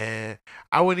 And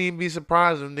I wouldn't even be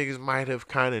surprised if niggas might have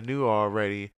kind of knew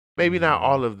already. Maybe not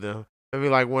all of them. Maybe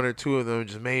like one or two of them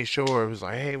just made sure. It was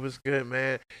like, hey, what's good,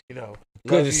 man?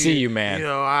 Good to see you, man.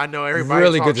 I know everybody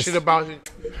really talks shit about you,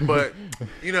 but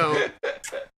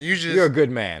you're a good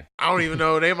man. I don't even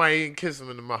know. They might even kiss him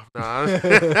in the mouth. Nah.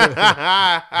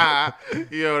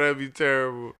 That'd be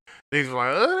terrible. Niggas be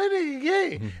like, oh, that nigga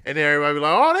gay. And then everybody be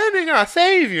like, oh, that nigga got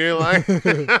savior. Like,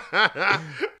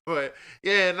 but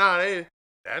yeah,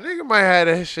 that nigga might have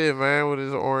that shit, man, with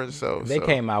his orange self. They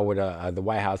came out with the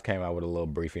White House came out with a little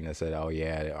briefing that said, oh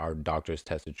yeah, our doctors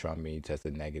tested Trump, he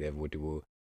tested negative.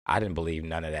 I didn't believe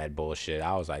none of that bullshit.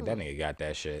 I was like, that nigga got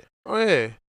that shit. Oh yeah,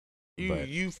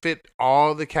 you fit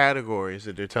all the categories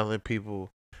that they're telling people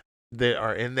that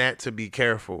are in that to be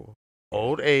careful.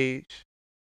 Old age.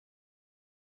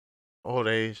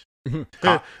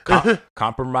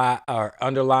 Compromise or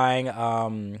underlying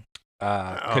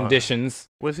conditions.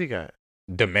 What's he got?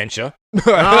 Dementia.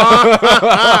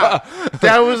 That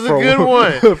was a good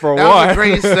one. For that one, was a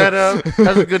great setup.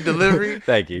 That's a good delivery.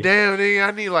 Thank you. Damn, nigga,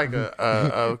 I need like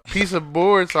a piece of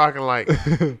board so I can like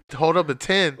hold up a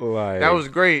 10. Like, that was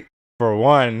great. For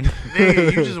one,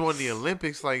 nigga, you just won the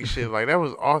Olympics like shit. Like that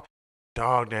was all.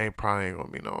 Dog, they probably ain't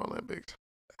gonna be no Olympics.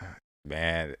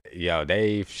 Man, yo,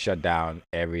 they've shut down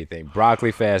everything.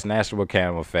 Broccoli Fest, National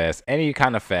Cannibal Fest, any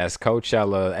kind of fest,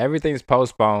 Coachella, everything's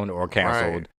postponed or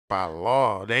canceled. Right. By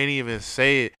law. They didn't even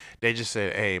say it. They just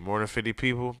said, hey, more than 50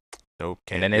 people? Nope.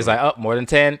 And then it's like, up, more than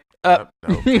 10? Up.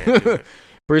 Nope, can't do it.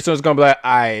 Pretty soon it's going to be like,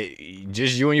 all right,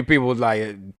 just you and your people,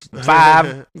 like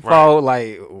 5, 4,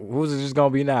 like, who's it just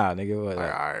going to be now, nigga? What, all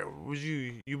right, was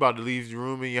you about to leave your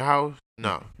room in your house?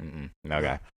 No. No,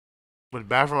 okay. When the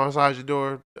bathroom outside your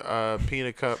door, pee in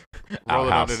a cup, roll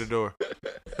it under the door.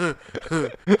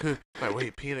 Like,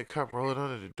 wait, pee in a cup, roll it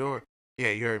under the door. Yeah,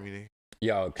 you heard me, nigga.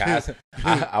 Yo, guys,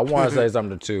 I want to say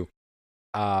something too.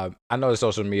 I know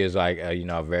social media is like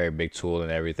a very big tool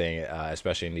and everything,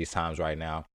 especially in these times right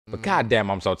now. But goddamn,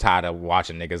 I'm so tired of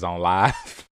watching niggas on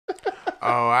live.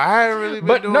 Oh, I haven't really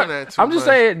been doing that too I'm just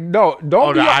saying, no,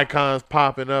 don't. The icons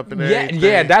popping up and everything.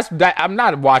 Yeah, that's that. I'm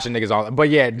not watching niggas on,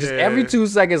 but yeah, just every 2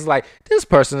 seconds, like this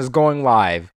person is going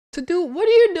live to do. What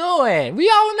are you doing? We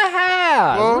all in the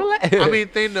house. Well, I mean,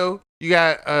 they know. You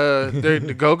got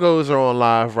the Go-Go's are on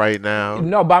live right now.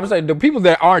 No, but I'm saying the people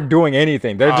that aren't doing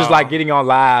anything, they're just like getting on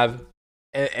live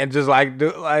and just like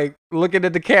looking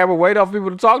at the camera, waiting on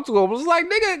people to talk to them. It's like,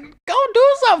 nigga, go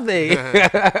do something.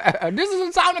 This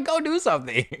is the time to go do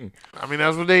something. I mean,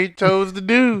 that's what they chose to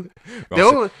do.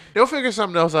 They'll figure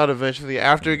something else out eventually.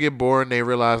 After it get boring, they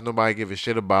realize nobody give a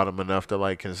shit about them enough to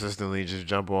like consistently just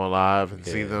jump on live and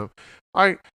see them.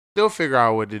 Like they'll figure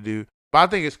out what to do. But I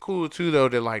think it's cool too, though,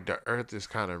 that like the earth is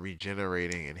kind of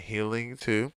regenerating and healing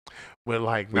too. With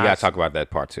like we gotta talk about that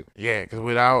part too. Yeah, because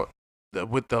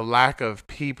with the lack of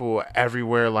people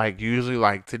everywhere, like usually,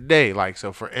 like today, like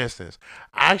so. For instance,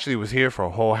 I actually was here for a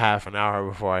whole half an hour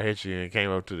before I hit you and came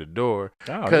up to the door.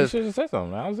 Oh, you should have said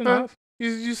something. I was in the house.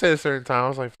 You said a certain time. I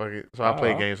was like, fuck it. So I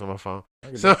played games on my phone.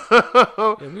 So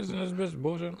this bitch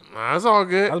bullshit. That's all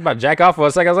good. I was about to jack off for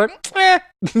a second. I was like,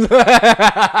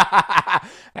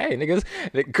 hey, niggas.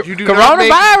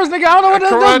 Coronavirus, nigga. I don't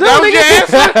know what else to do,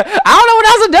 nigga. I don't know what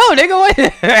else to do,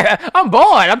 nigga. I'm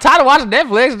bored. I'm tired of watching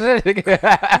Netflix.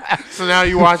 So now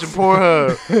you watching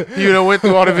Pornhub. You done went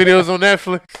through all the videos on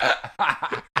Netflix.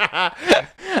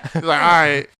 He's like, all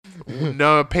right.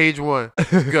 No, page 1.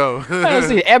 Go. Let's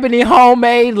see. Ebony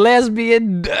Homemade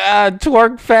Lesbian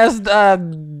Twerk Fest.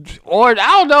 Or I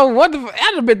don't know what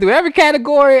I've been through every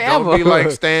category ever. Don't be like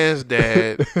Stan's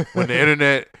dad when the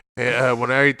internet,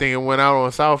 when everything went out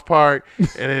on South Park, and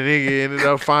the nigga ended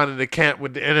up finding the camp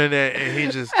with the internet, and he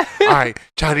just, all right,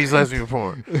 Chinese lesbian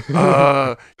porn,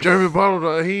 German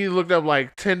bottle. He looked up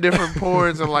like 10 different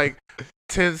porns in like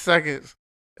 10 seconds.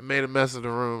 Made a mess of the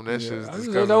room. That shit's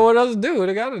disgusting. I don't know what else to do.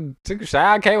 They gotta take a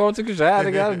shower. Came home, took a shower.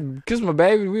 They gotta kiss my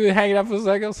baby. We were hanging out for a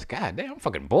second. I was like, God damn, I'm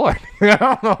fucking bored. I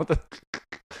don't know what to...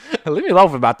 Leave me alone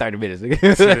for about 30 minutes.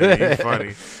 You're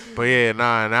funny. But yeah,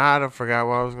 now I done forgot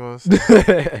what I was gonna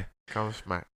say. Come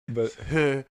smack. But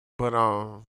damn,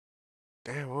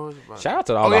 what was it about? Shout out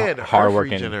to all the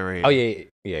hardworking. Oh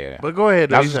yeah. But go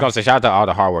ahead. I was just gonna say, shout out to all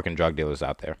the hardworking drug dealers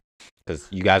out there, because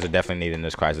you guys are definitely needing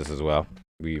this crisis as well.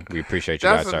 We appreciate you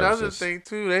guys' services. That's another thing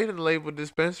too. They didn't label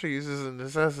dispensaries as a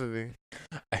necessity.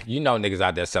 You know niggas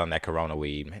out there selling that Corona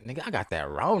weed. Man, nigga, I got that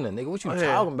Rona, nigga. What you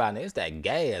talking about, nigga? It's that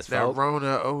gas, that folks.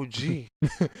 Rona OG.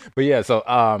 But yeah, so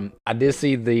I did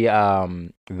see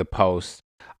the post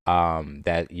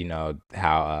that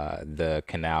how the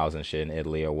canals and shit in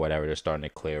Italy or whatever, they're starting to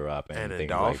clear up and things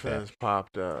dolphins like that.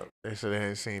 Popped up. They said they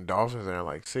ain't seen dolphins in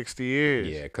like 60 years.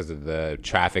 Yeah, because of the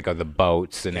traffic of the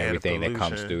boats and everything that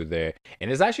comes through there.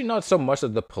 And it's actually not so much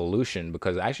of the pollution,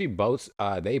 because actually boats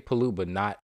they pollute, but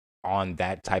not on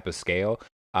that type of scale.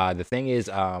 The thing is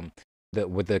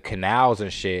with the canals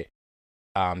and shit,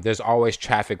 there's always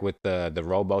traffic with the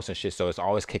rowboats and shit, so it's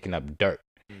always kicking up dirt.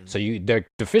 So the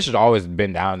fish has always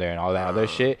been down there and all that other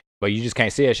shit, but you just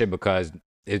can't see that shit because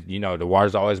the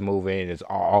water's always moving. It's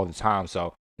all the time.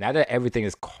 So now that everything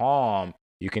is calm,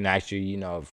 you can actually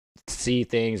see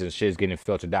things and shit's getting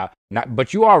filtered out.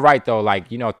 But you are right though. Like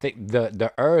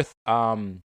the Earth.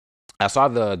 I saw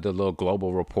the little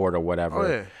global report or whatever. Oh,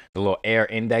 yeah. The little air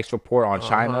index report on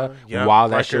China while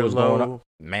that shit was going up.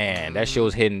 Man, that shit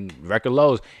was hitting record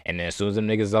lows. And then as soon as them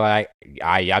niggas are like, all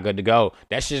right, y'all good to go,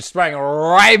 that shit sprang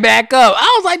right back up.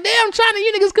 I was like, damn, China,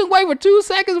 you niggas couldn't wait for 2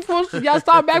 seconds before y'all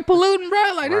start back polluting,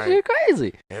 bro. Like, this shit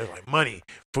crazy. It was like money.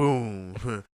 Boom.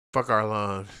 Fuck our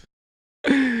lungs.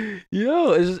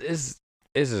 Yo, it's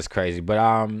just crazy.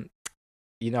 But,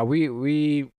 you know,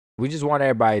 we just want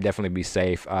everybody to definitely be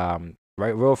safe. Right,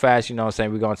 real fast, you know what I'm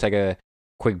saying? We're going to take a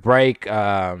quick break.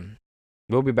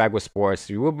 We'll be back with sports.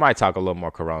 We might talk a little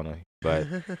more Corona, but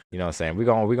you know what I'm saying? We're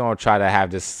gonna try to have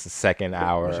this second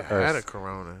hour. I had a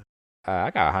Corona.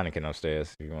 I got a Heineken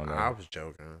upstairs. If you want I was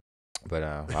joking. But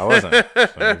I wasn't. So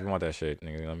if you want that shit,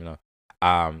 nigga, let me know.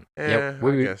 I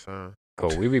guess so.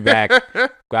 Cool. We'll be back.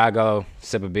 Gotta go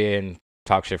sip a beer and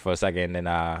talk shit for a second. And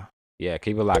then, yeah,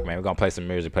 keep it locked, man. We're gonna play some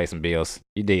music, play some bills.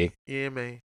 You dig? Yeah,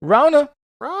 man. Rona.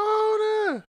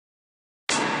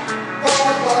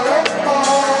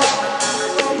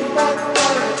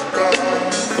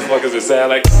 The fuck does it sound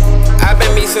like? I've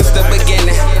been me since the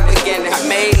beginning. I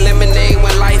made lemonade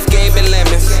when life gave me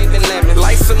lemons.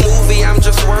 Life's a movie, I'm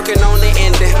just working on the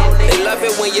ending. They love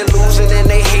it when you're losing and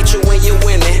they hate you when you're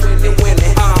winning.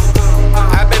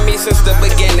 I've been me since the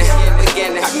beginning.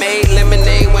 I made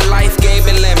lemonade when life gave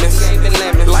me lemons.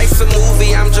 Life's a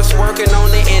movie, I'm just working on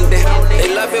the ending.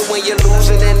 They love it when you're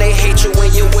losing and they hate you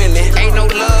when you're winning. Ain't no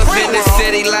love in the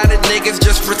city, lot of niggas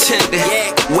just pretending.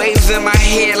 Waves in my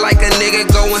head like a nigga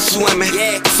going swimming.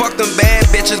 Fuck them bad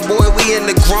bitches, boy, we in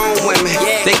the grown women.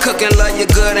 They cook and love you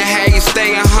good and have you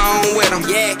staying home with them.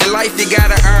 In life you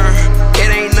gotta earn, it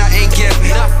ain't nothing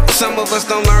given. Some of us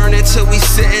don't learn until we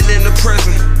sitting in the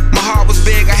prison. My heart was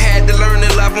big, I had to learn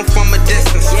to love them from a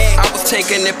distance. I was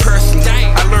taking it personal,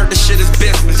 I learned the shit is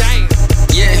business.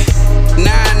 Yeah,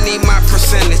 now I need my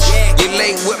percentage. You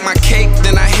late with my cake,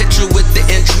 then I hit you with the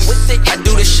interest. I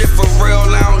do this shit for real,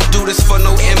 I don't do this for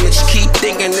no image. Keep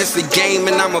thinking it's a game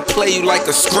and I'ma play you like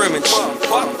a scrimmage.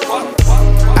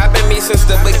 I've been me since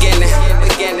the beginning.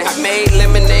 I made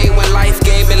lemonade when life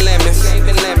gave me lemons.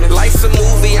 Life's a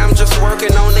movie, I'm just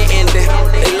working on the ending.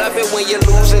 They love it when you're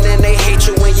losing and they hate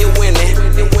you when you're winning.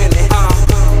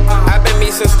 I've been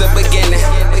me since the beginning.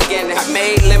 I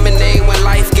made lemonade when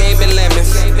life gave me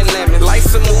lemons.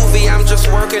 Life's a movie, I'm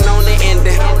just working on the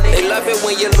ending. They love it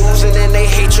when you're losing and they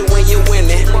hate you when you're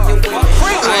winning.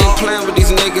 I ain't playing with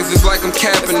these niggas, it's like I'm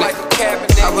capping it.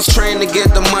 I was trained to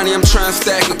get the money, I'm trying to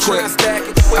stack it quick.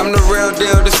 I'm the real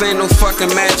deal, this ain't no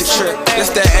fucking magic trick.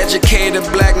 This that educated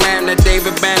black man that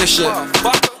David Banner shit.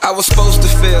 I was supposed to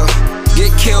feel, get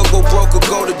killed, go broke or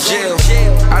go to jail.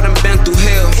 I done been through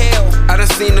hell, I done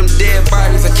seen them dead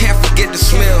bodies, I can't forget the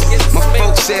smell. My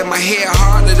folks said my hair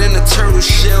harder than a turtle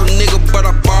shell, nigga, but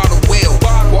I bought a wheel.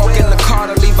 Walk in the car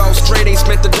to leave out straight, ain't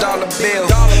spent $1 bill.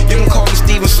 You can call me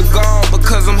Steven Seagal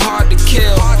because I'm hard to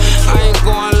kill. I ain't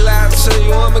going lie to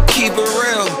you, I'ma keep it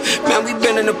real. Man, we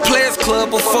been in the Players Club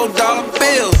before $4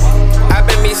 bill. I've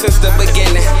been me since the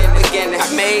beginning. I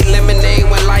made lemonade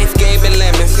when life gave me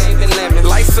lemons.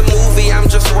 Life's a movie, I'm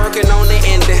just working on the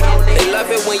ending. They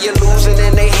love it when you're losing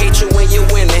and they hate you when you're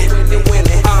winning.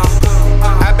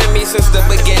 I've been me since the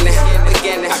beginning.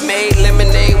 I made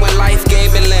lemonade when life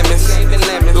gave me lemons.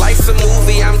 Life's a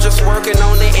movie, I'm just working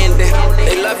on the ending.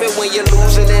 They love it when you're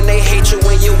losing and they hate you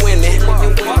when you're winning.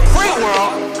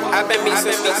 I've been me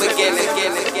since the beginning.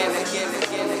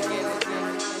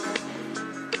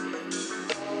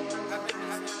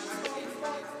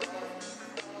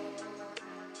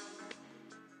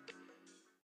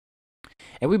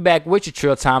 And we back with you,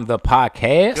 Trill Time, the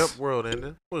podcast. Yep, world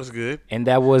ending. What's good? And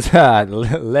that was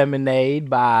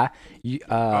Lemonade by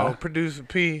Producer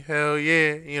P. Hell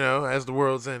yeah. You know, as the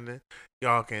world's ending,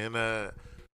 y'all can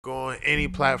go on any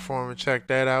platform and check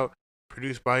that out.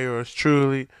 Produced by yours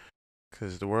truly,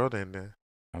 because the world ending.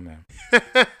 Oh man.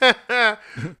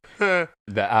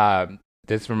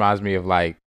 This reminds me of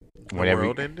like whenever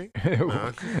world ending.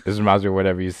 This reminds me of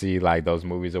whenever you see like those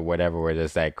movies or whatever where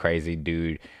there's that crazy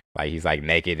dude. Like, he's, like,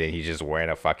 naked and he's just wearing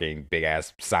a fucking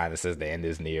big-ass sign that says the end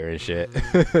is near and shit.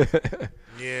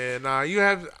 Yeah, nah,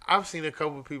 I've seen a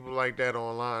couple people like that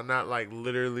online. Not, like,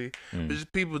 literally. But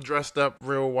just people dressed up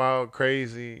real wild,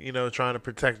 crazy, you know, trying to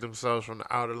protect themselves from the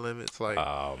outer limits. Like,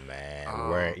 oh, man.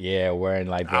 Wearing,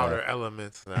 like, the outer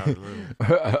elements. The outer limits.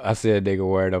 I see a nigga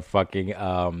wearing a fucking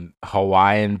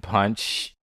Hawaiian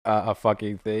punch. A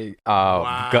fucking thing,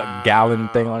 gallon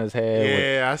thing on his head.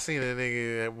 Yeah, I seen a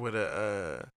nigga with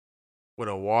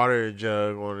a water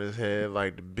jug on his head,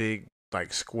 like the big,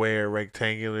 like square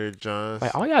rectangular Johns.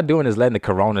 Like all y'all doing is letting the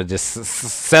Corona just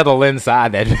settle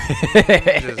inside that.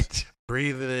 Just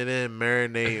breathing it in,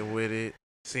 marinating with it.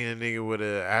 Seeing a nigga with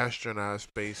an astronaut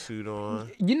spacesuit on.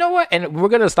 You know what? And we're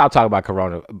gonna stop talking about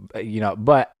Corona.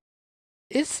 But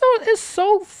it's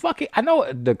so fucking. I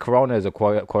know the Corona is a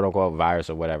quote unquote virus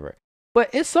or whatever,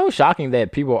 but it's so shocking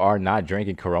that people are not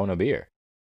drinking Corona beer.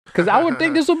 Because I would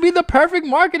think this would be the perfect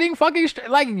marketing fucking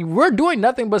like we're doing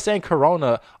nothing but saying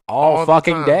Corona all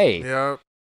fucking day. Yep.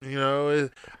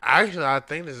 Actually, I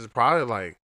think this is probably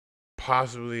like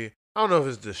possibly. I don't know if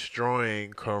it's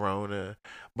destroying Corona,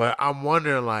 but I'm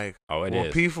wondering like,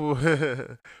 will people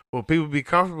be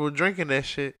comfortable drinking that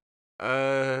shit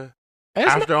after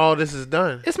all this is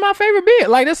done? It's my favorite beer.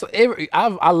 Like this,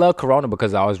 I love Corona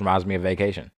because it always reminds me of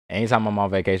vacation. Anytime I'm on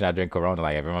vacation, I drink Corona.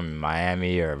 Like if I'm in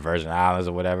Miami or Virgin Islands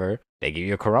or whatever, they give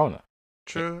you a Corona.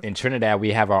 True. In Trinidad,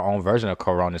 we have our own version of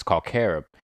Corona. It's called Carib.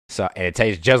 So and it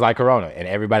tastes just like Corona, and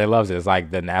everybody loves it. It's like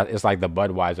the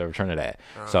Budweiser of Trinidad.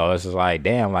 So it's just like,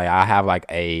 damn, like I have like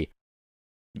a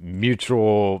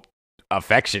mutual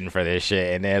affection for this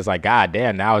shit, and then it's like, god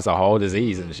damn, now it's a whole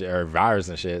disease and shit or virus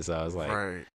and shit. So it's like,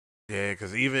 right, yeah,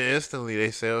 because even instantly,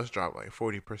 they sales drop like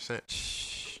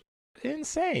 40%.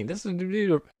 Insane. This is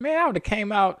man. I would have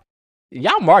came out.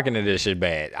 Y'all marketing this shit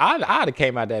bad. I'd have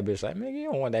came out that bitch like, man,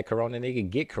 you don't want that Corona, nigga.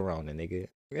 Get Corona, nigga.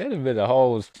 That'd have been the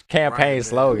whole campaign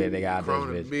slogan they got.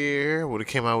 Corona beer would have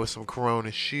came out with some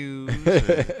Corona shoes.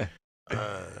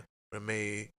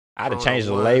 Made. I'd have changed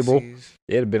the label.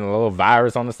 It'd have been a little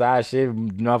virus on the side. Shit,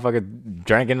 motherfucker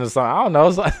drinking or something. I don't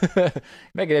know.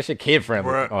 Making that shit kid friendly.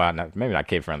 Oh, maybe not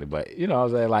kid friendly, but you know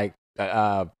what I'm saying. Like,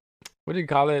 what do you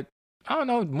call it? I don't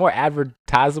know. More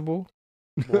advertisable.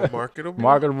 More marketable.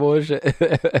 Marketable and shit.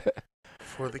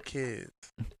 For the kids.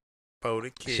 For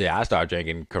the kids. Shit, I started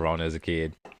drinking Corona as a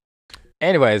kid.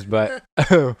 Anyways, but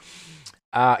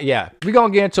yeah, we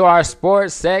gonna get into our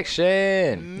sports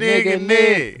section.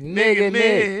 Nigga. We ain't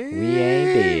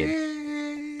dead.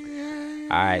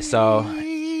 All right, so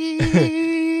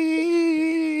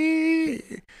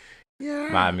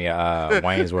remind me of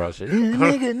Wayne's World shit.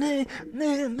 Nigga.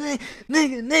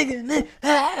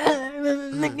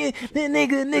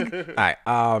 All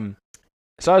right,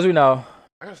 so as we know,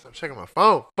 I gotta stop checking my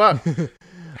phone. Fuck.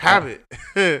 Habit.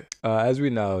 As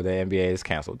we know, the NBA is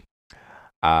canceled.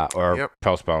 Or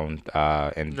postponed,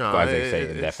 and as they say,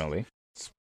 indefinitely.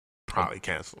 It's probably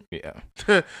canceled. Yeah.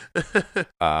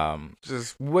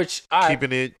 Just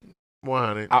keeping it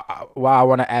 100. I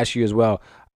want to ask you as well.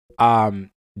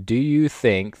 Do you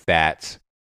think that?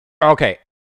 Okay.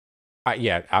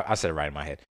 Yeah, I said it right in my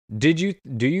head. Do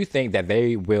you think that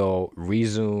they will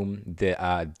resume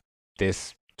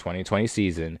this 2020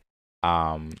 season?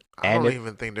 I don't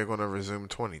even think they're gonna resume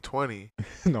 2020.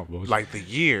 No, like the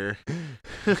year.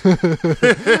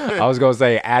 I was gonna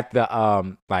say at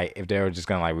the like if they were just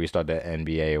gonna like restart the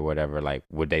NBA or whatever, like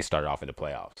would they start off in the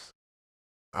playoffs?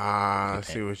 I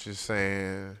see what you're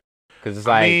saying. Because it's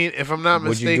like, I mean, if I'm not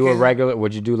mistaken,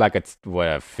 would you do like a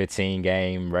 15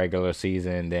 game regular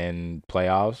season then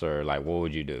playoffs, or like what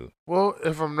would you do? Well,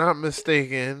 if I'm not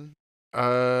mistaken,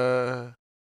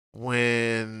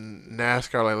 when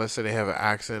NASCAR, like let's say they have an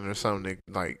accident or something that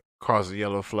like cause a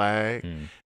yellow flag,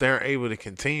 they're able to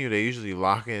continue. They usually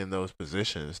lock in those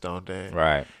positions, don't they?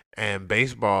 Right. And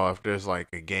baseball, if there's like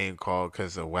a game called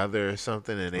because of weather or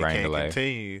something and they can't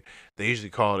continue, they usually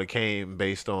call the game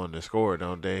based on the score,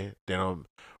 don't they? They don't,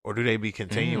 or do they be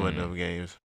continuing them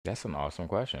games? That's an awesome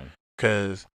question.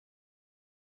 Because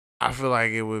I feel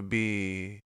like it would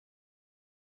be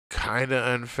kind of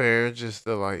unfair just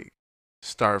to like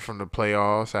start from the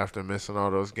playoffs after missing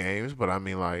all those games. But I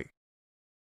mean, like,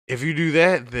 if you do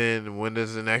that, then when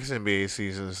does the next NBA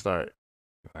season start?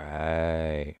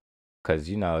 Right. Because,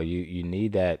 you know, you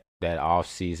need that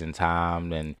off-season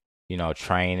time and, you know,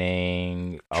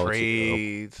 training.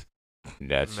 Trades.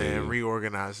 That's it.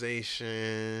 Reorganization.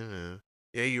 And,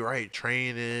 yeah, you're right.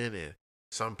 Training and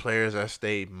some players that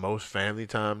stay most family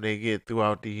time they get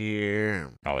throughout the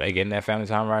year. Oh, they getting that family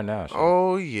time right now. So.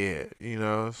 Oh, yeah. You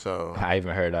know, so. I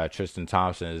even heard Tristan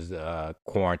Thompson is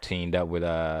quarantined up with,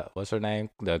 what's her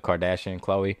name? The Kardashian,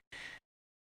 Khloe.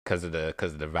 Because of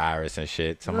the virus and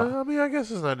shit. I mean, I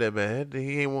guess it's not that bad.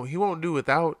 He won't do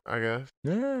without, I guess.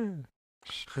 Yeah.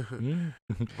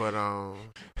 But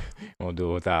won't do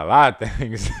it without a lot of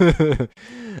things.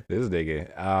 This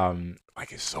nigga, like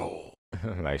his soul,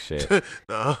 like shit.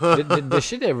 The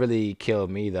shit that really killed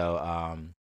me though,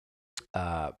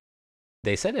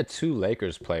 they said that 2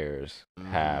 Lakers players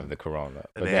have the corona,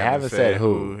 but they haven't said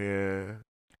who. Yeah.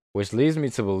 Which leads me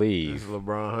to believe it's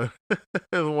LeBron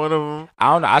is one of them.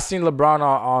 I don't know. I seen LeBron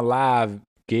on live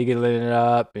giggling it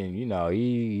up, and you know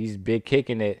he's big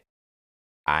kicking it.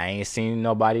 I ain't seen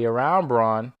nobody around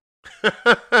Bron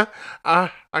I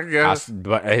guess.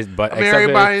 But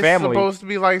everybody's supposed to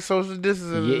be like social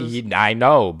distancing. Yeah, I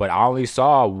know, but I only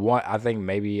saw one. I think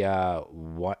maybe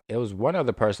one. It was one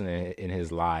other person in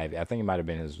his live. I think it might have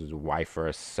been his wife for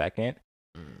a second.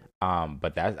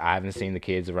 But I haven't seen the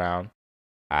kids around.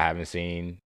 I haven't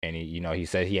seen any. He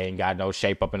said he ain't got no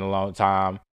shape up in a long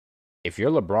time. If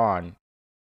you're LeBron,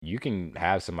 you can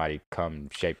have somebody come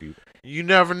shape you. You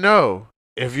never know.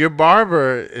 If your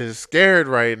barber is scared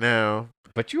right now.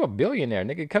 But you a billionaire,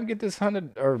 nigga. Come get this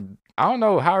 100 or I don't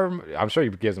know how. I'm sure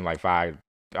you gives him like 5.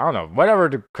 I don't know, whatever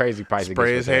the crazy price.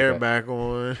 Spray his hair back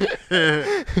on.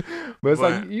 But it's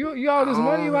like you all this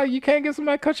money, like you can't get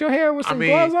somebody to cut your hair with some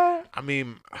gloves on. I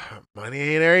mean, money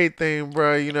ain't everything,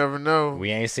 bro. You never know.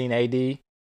 We ain't seen AD.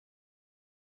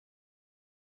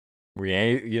 We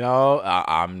ain't, we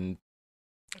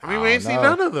ain't seen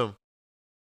none of them.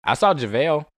 I saw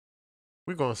JaVale.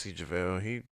 We're gonna see JaVale.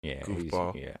 He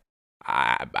goofball.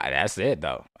 That's it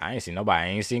though. I ain't seen nobody. I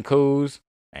ain't seen Kuz.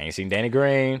 I ain't seen Danny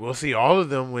Green. We'll see all of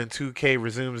them when 2K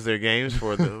resumes their games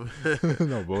for them.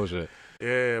 No bullshit.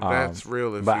 Yeah, but that's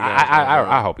real. But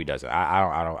I hope he doesn't.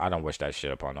 I don't wish that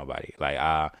shit upon nobody. Like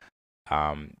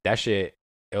that shit.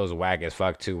 It was whack as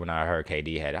fuck too when I heard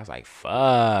KD had. I was like,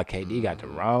 fuck, KD got the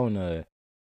Rona.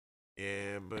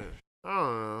 Yeah, but I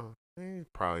don't know. He's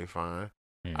probably fine.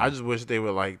 I just wish they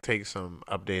would like take some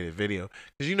updated video,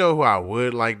 because you know who I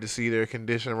would like to see their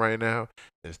condition right now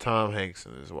is Tom Hanks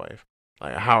and his wife.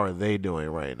 Like, how are they doing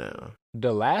right now?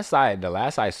 The last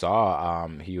I saw,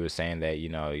 he was saying that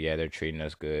they're treating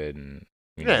us good and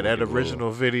that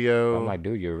original video. I'm like,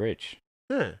 dude, you're rich.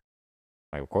 Yeah.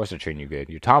 Like, of course they're treating you good.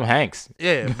 You're Tom Hanks.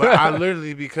 Yeah, but I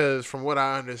literally, because from what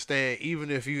I understand, even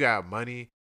if you got money,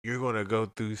 you're gonna go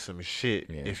through some shit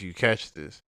if you catch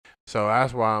this. So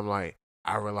that's why I'm like,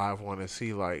 I really want to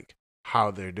see like how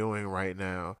they're doing right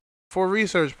now for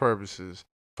research purposes.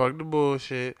 Fuck the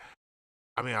bullshit.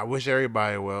 I mean, I wish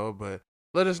everybody well, but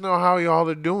let us know how y'all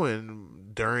are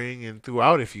doing during and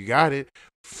throughout if you got it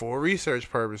for research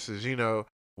purposes.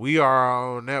 We are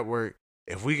our own network.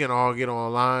 If we can all get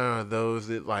online, or those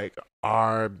that like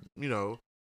are,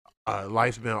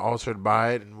 life's been altered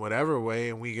by it in whatever way,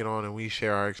 and we get on and we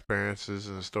share our experiences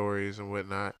and stories and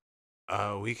whatnot,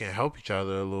 we can help each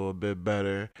other a little bit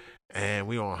better, and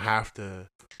we don't have to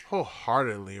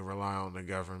wholeheartedly rely on the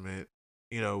government.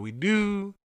 We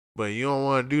do, but you don't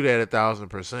want to do that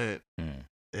 1,000%.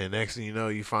 And next thing you know,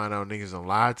 you find out niggas done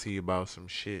lied to you about some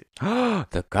shit.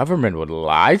 The government would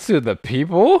lie to the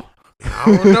people? I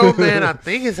don't know, man. I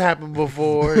think it's happened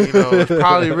before. It's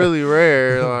probably really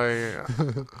rare. Like,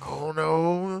 I don't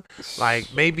know.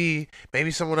 Like, maybe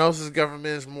someone else's government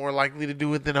is more likely to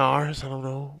do it than ours. I don't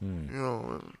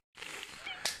know.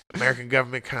 American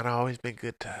government kind of always been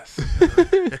good to us.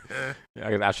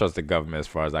 I trust the government as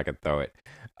far as I can throw it.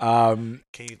 Can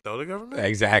you throw the government?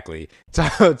 Exactly.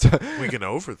 We can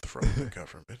overthrow the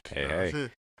government. Hey.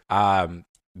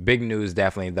 Big news,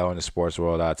 definitely though in the sports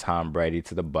world. Tom Brady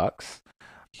to the Bucks.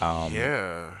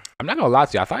 Yeah. I'm not gonna lie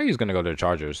to you. I thought he was gonna go to the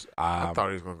Chargers. I thought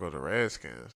he was gonna go to the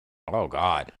Redskins. Oh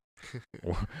God,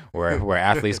 where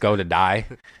athletes go to die.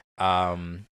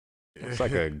 It's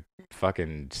like a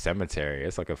fucking cemetery.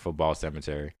 It's like a football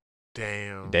cemetery.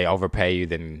 Damn. They overpay you,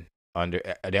 then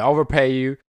they overpay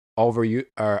you.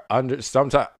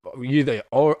 Sometimes you either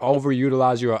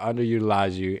overutilize you or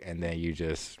underutilize you, and then you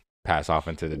just pass off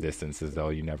into the distance as though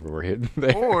you never were hit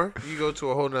there. Or you go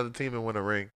to a whole nother team and win a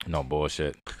ring. No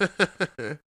bullshit.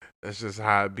 That's just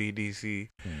how it be, DC.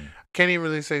 Can't even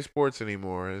really say sports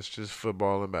anymore. It's just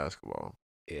football and basketball.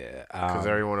 Yeah, because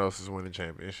everyone else is winning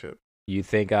championship. You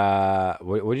think?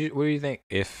 What do you think?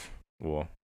 If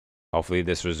hopefully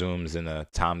this resumes in a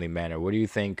timely manner. What do you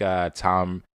think?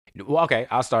 Tom. Well, okay,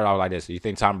 I'll start off like this. Do you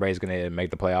think Tom Brady's gonna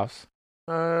make the playoffs?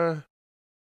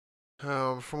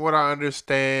 From what I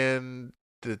understand,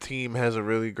 the team has a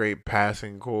really great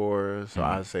passing core, so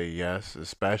I'd say yes,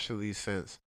 especially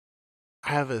since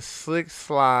I have a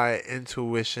sly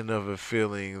intuition of a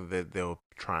feeling that they'll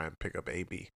try and pick up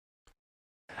AB.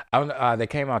 They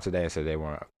came out today and said they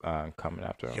weren't coming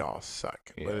after him. Y'all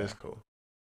suck, but it's cool.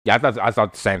 Yeah, I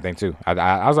thought the same thing too.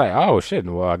 I was like, oh shit.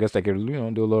 Well, I guess they could do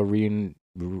a little reunion.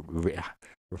 I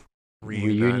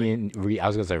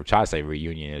was gonna try to say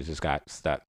reunion. It just got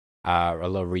stuck. A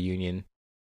little reunion,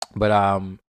 but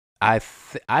I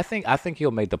think he'll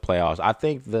make the playoffs. I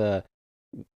think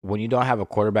when you don't have a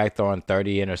quarterback throwing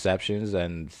 30 interceptions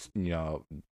and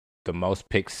the most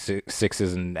pick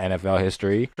sixes in NFL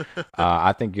history,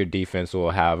 I think your defense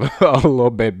will have a little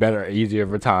bit better, easier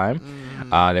of a time.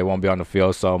 They won't be on the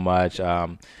field so much.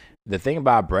 The thing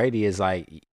about Brady is like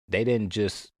they didn't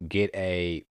just get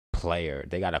a player.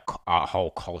 They got a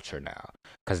whole culture now.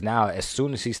 Because now, as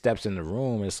soon as he steps in the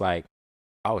room, it's like,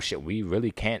 oh shit, we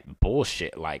really can't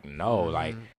bullshit. Like, no,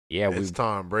 like, yeah, it's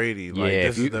Tom Brady. Like,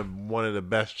 this is one of the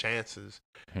best chances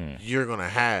you're gonna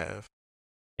have.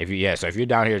 So if you're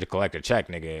down here to collect a check,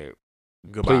 nigga,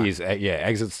 goodbye. Please,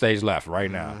 exit stage left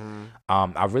right now.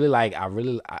 I'm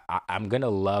gonna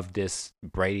love this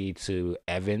Brady to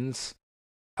Evans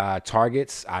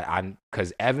targets.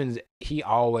 Because Evans, he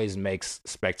always makes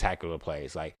spectacular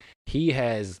plays. Like, he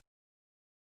has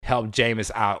helped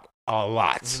Jameis out a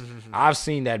lot. I've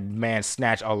seen that man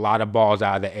snatch a lot of balls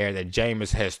out of the air that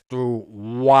Jameis has threw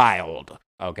wild.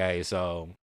 Okay, so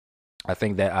I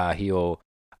think that he'll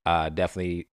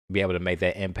definitely be able to make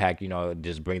that impact,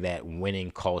 just bring that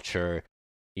winning culture,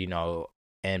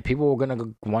 and people are going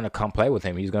to want to come play with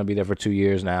him. He's going to be there for 2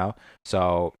 years now.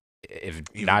 So if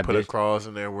you not put a clause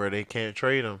in there where they can't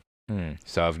trade him.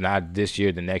 So if not this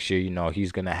year, the next year,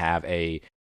 he's going to have a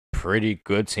pretty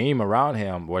good team around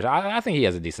him, which I think he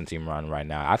has a decent team around him right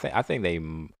now. I think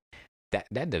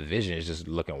that division is just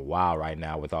looking wild right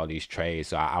now with all these trades.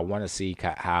 So I want to see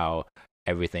how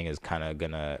everything is kind of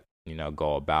going to,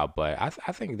 go about, but I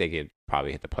think they could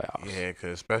probably hit the playoffs. Yeah,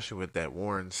 because especially with that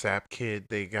Warren Sapp kid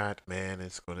they got, man,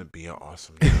 it's going to be an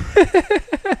awesome I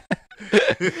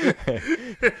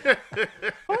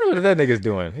wonder what that nigga's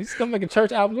doing. He's going to make a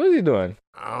church album. What is he doing?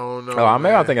 I don't know. Oh,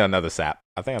 maybe I'm thinking another Sapp.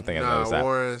 I think I'm thinking another Sapp.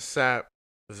 Warren Sapp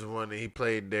was the one that he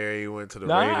played there. He went to the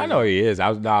Raiders. I know who he is. I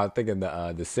was thinking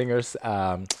the singers.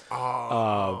 What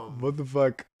the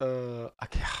fuck?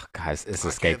 Guys, it's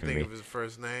escaping me. I can't think of his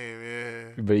first name. Yeah.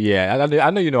 But yeah, I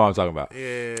know you know what I'm talking about.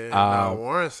 Yeah.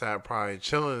 Warren Sapp probably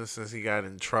chilling since he got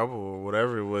in trouble or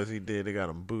whatever it was he did. They got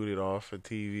him booted off of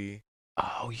TV.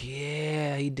 Oh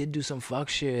yeah, he did do some fuck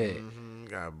shit.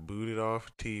 Got booted off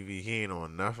of TV. He ain't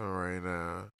on nothing right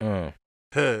now.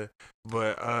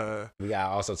 But we gotta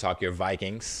also talk your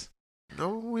Vikings.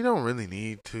 No, we don't really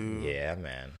need to. Yeah,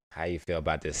 man. How you feel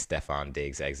about this Stefon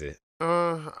Diggs exit?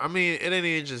 I mean, it ain't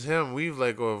even just him. We've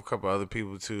let go of a couple other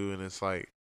people too, and it's like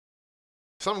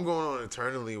something going on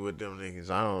internally with them niggas.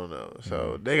 I don't know.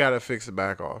 So they gotta fix the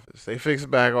back office. They fix the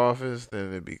back office, then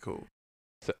it'd be cool.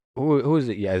 So who is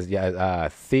it?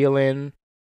 Thielen,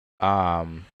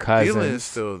 Cousins. Thielen's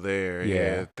still there.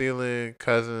 Yeah. Thielen,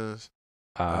 Cousins.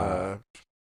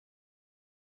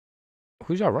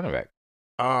 Who's y'all running back?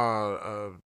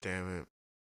 Damn it.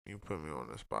 You put me on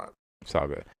the spot. It's all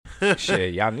good.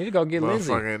 Shit, y'all need to go get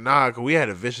Lindsey. Cause we had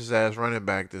a vicious ass running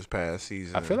back this past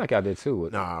season. I feel like y'all did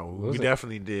too. We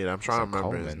definitely did. I'm trying to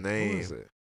remember his name. Who is it?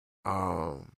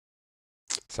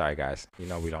 Sorry guys. We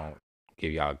don't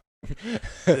give y'all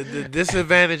the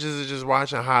disadvantages of just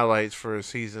watching highlights for a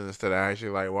season instead of actually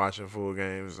like watching full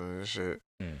games and shit.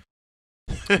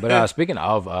 But speaking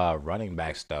of running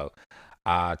backs though,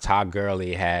 Todd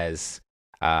Gurley has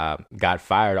got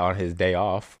fired on his day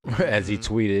off, as he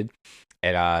tweeted,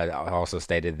 and also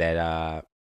stated that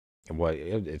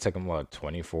it took him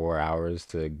 24 hours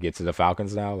to get to the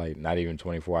Falcons now, like not even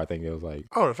 24. I think it was like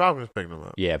the Falcons picked him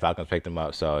up. Yeah, Falcons picked him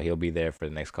up, so he'll be there for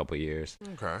the next couple of years.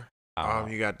 Okay.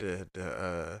 You got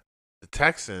the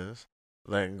Texans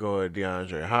letting go of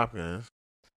DeAndre Hopkins.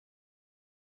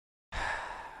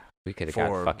 We could have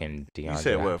got fucking DeAndre. You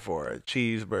said what for? A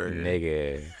cheeseburger?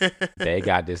 Nigga. They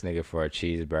got this nigga for a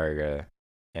cheeseburger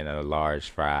and a large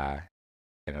fry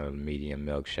and a medium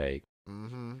milkshake.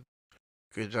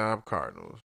 Good job,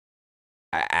 Cardinals.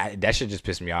 That shit just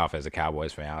pissed me off as a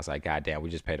Cowboys fan. I was like, God damn, we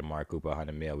just paid Amari Cooper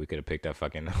 $100 million. We could have picked up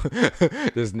fucking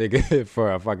this nigga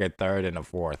for a fucking third and a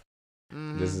fourth.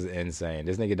 This is insane.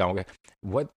 This nigga don't.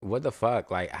 What the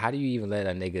fuck? Like, how do you even let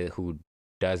a nigga who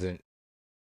doesn't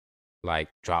like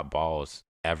drop balls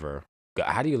ever?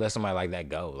 How do you let somebody like that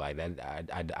go? Like that,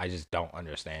 I just don't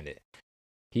understand it.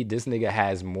 This nigga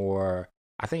has more.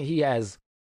 I think he has.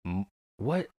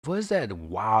 What is that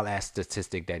wild ass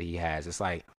statistic that he has? It's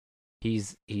like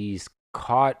he's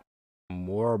caught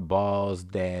more balls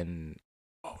than.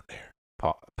 Oh, there.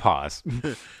 Pause.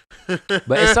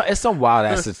 But it's some wild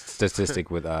ass statistic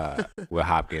with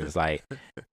Hopkins. Like,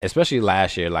 especially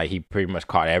last year, like he pretty much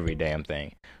caught every damn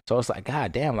thing. So it's like,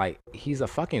 God damn, like he's a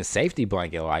fucking safety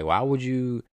blanket. Like, why would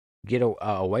you get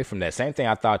away from that? Same thing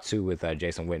I thought too with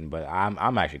Jason Witten. But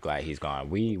I'm actually glad he's gone.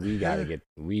 We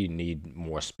need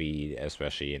more speed,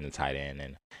 especially in the tight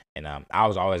end. And I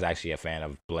was always actually a fan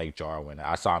of Blake Jarwin.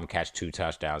 I saw him catch 2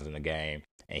 touchdowns in the game.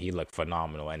 And he looked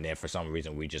phenomenal, and then for some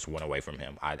reason we just went away from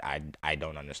him. I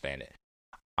don't understand it.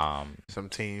 Some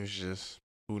teams just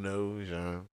who knows.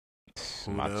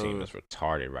 My team is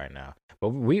retarded right now. But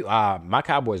my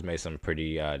Cowboys made some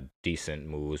pretty decent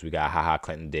moves. We got HaHa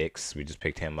Clinton Dix. We just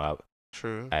picked him up.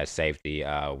 True. At safety.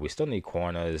 We still need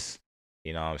corners.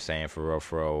 You know what I'm saying? For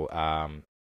real.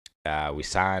 We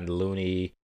signed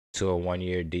Looney to a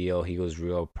 1-year deal. He was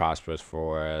real prosperous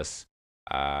for us.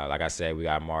 Like I said, we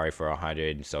got Mari for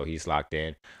 100, so he's locked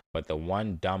in. But the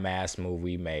one dumbass move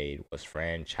we made was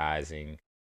franchising,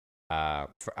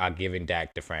 giving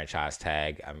Dak the franchise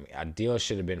tag. I mean, a deal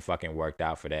should have been fucking worked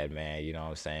out for that, man. You know what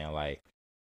I'm saying? Like,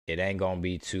 it ain't gonna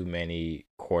be too many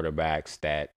quarterbacks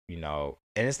that, you know,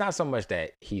 and it's not so much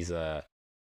that he's just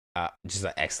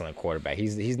an excellent quarterback.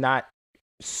 He's not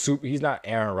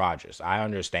Aaron Rodgers. I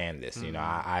understand this. You know,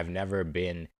 I've never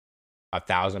been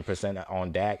 1,000%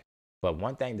 on Dak, but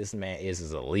one thing this man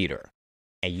is a leader,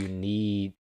 and you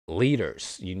need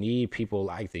leaders. You need people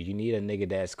like that. You need a nigga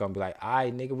that's gonna be like, all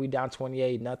right, nigga, we down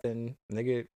 28-0,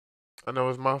 nigga. I know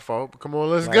it's my fault, but come on,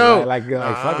 let's go. Like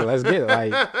fuck it, let's get it.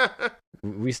 Like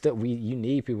you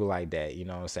need people like that. You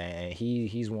know what I'm saying? And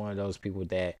he's one of those people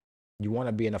that you want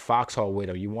to be in a foxhole with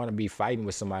him. You want to be fighting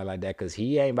with somebody like that because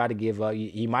he ain't about to give up.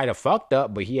 He might have fucked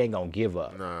up, but he ain't gonna give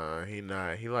up. Nah, he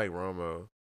not. He like Romo.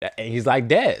 And he's like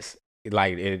Dez.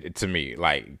 Like to me,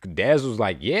 like Dez was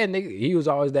like, yeah, nigga. He was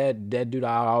always that dude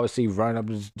I always see run up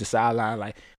the sideline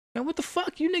like, man, what the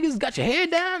fuck? You niggas got your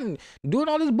head down and doing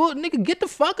all this bull, nigga. Get the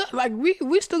fuck up. Like we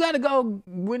still gotta go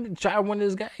try to win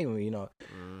this game, you know.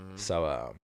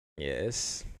 So yeah,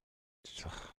 it's.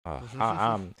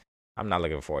 I'm not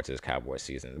looking forward to this Cowboys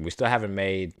season. We still haven't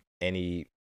made any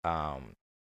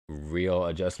real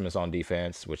adjustments on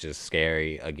defense, which is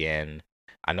scary. Again,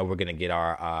 I know we're gonna get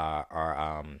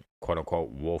our quote unquote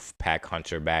wolf pack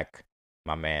hunter back.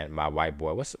 My man, my white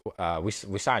boy. We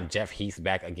signed Jeff Heath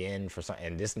back again for something,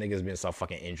 and this nigga's been so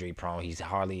fucking injury prone. He's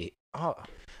hardly.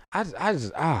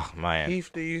 Man.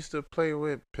 Heath, they used to play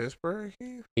with Pittsburgh.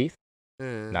 Heath?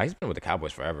 Yeah. No, he's been with the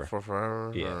Cowboys forever.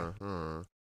 Forever. Yeah.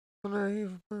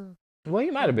 Well,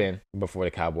 he might have been before the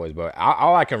Cowboys, but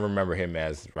all I can remember him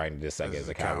as right this second is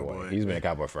a Cowboy. He's been a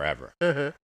Cowboy forever.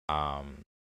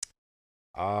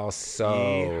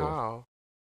 Also,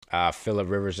 Phillip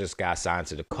Rivers just got signed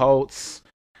to the Colts,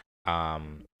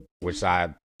 which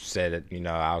I said, you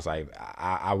know, I was like,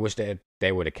 I wish that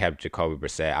they would have kept Jacoby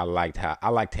Brissett. I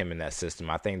liked him in that system.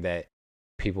 I think that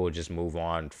people just move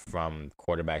on from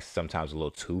quarterbacks sometimes a little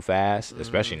too fast,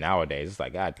 especially nowadays. It's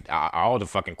like, God, all the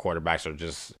fucking quarterbacks are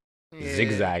just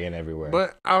zigzagging everywhere.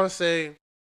 But I would say,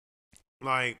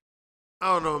 like,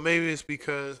 I don't know, maybe it's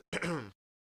because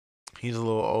he's a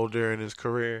little older in his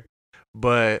career,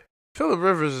 but Phillip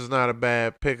Rivers is not a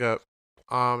bad pickup.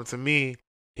 To me,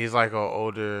 he's like an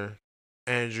older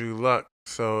Andrew Luck,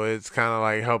 so it's kind of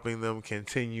like helping them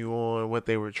continue on what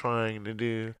they were trying to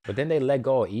do. But then they let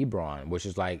go of Ebron, which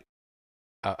is like,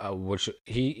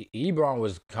 Ebron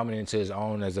was coming into his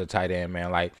own as a tight end,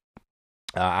 man. Like,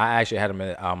 I actually had him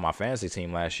on my fantasy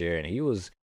team last year, and he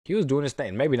was doing his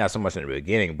thing. Maybe not so much in the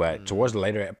beginning, but towards the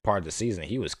later part of the season,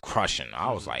 he was crushing.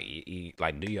 I was like,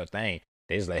 like, do your thing.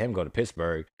 They just let him go to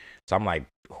Pittsburgh. So I'm like,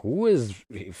 who is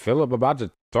Phillip about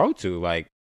to throw to? Like,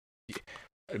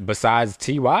 besides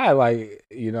T.Y., like,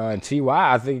 you know, and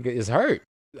T.Y. I think is hurt.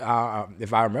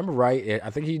 If I remember right, I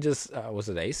think he just, was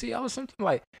it ACL or something?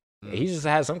 Like, he just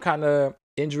had some kind of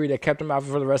injury that kept him out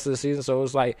for the rest of the season. So it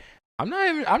was like, I'm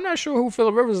not sure who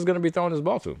Phillip Rivers is going to be throwing his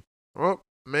ball to. Well,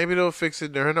 maybe they'll fix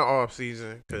it during the off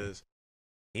season because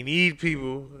he need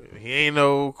people. He ain't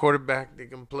no quarterback that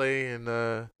can play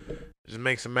and just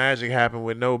make some magic happen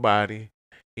with nobody.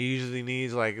 He usually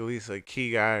needs like at least a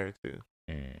key guy or two.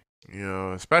 You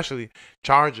know, especially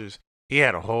Chargers. He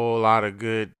had a whole lot of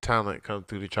good talent come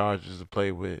through the Chargers to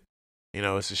play with. You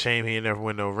know, it's a shame he never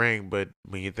win no ring, but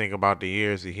when you think about the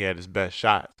years that he had his best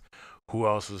shots, who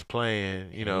else was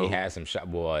playing? You know, he had some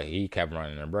shot. Boy, he kept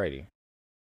running to Brady.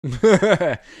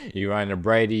 You running to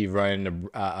Brady, you running to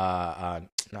I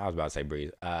was about to say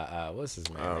Breeze. What's his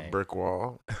name? Brick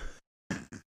Wall.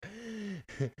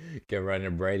 Kept running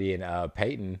to Brady and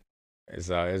Peyton.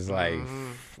 So it's like,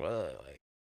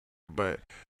 But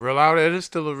real out, it is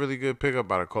still a really good pickup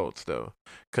by the Colts though,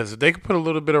 because if they can put a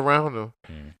little bit around them,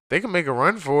 they can make a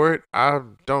run for it. I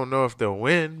don't know if they'll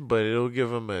win, but it'll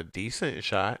give them a decent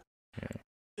shot.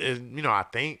 You know, I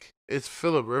think it's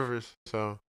Phillip Rivers,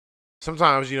 so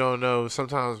sometimes you don't know.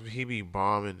 Sometimes he be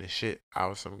bombing the shit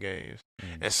out of some games.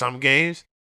 And some games,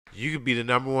 you could be the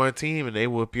number one team and they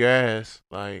whoop your ass.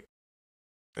 Like,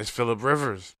 it's Phillip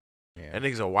Rivers. That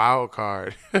nigga's a wild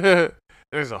card.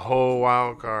 There's a whole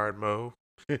wild card, Mo.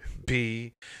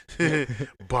 B.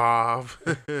 Bob.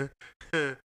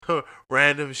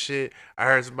 Random shit. I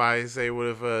heard somebody say, what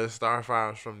if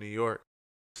Starfire was from New York?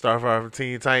 Starfire from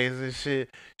Teen Titans and shit.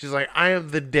 She's like, I am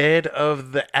the dead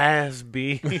of the ass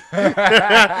bee.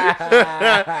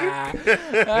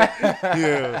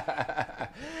 Yeah.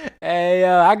 Hey,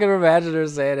 I can imagine her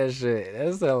saying that shit.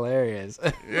 That's hilarious.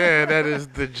 Yeah, that is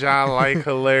the Jaw-like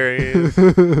hilarious.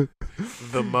 The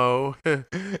Mo.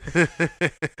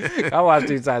 I watch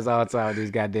Teen Titans all the time with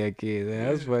these goddamn kids. Man.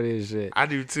 That's funny as shit. I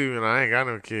do too, and I ain't got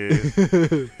no kids.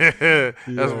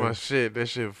 That's my shit. That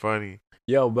shit funny.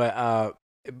 Yo, but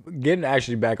getting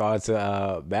actually back onto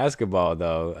basketball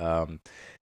though,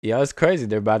 it's crazy.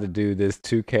 They're about to do this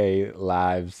 2K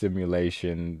live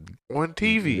simulation on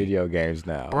TV, video games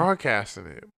now, broadcasting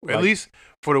it. At least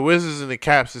for the Wizards and the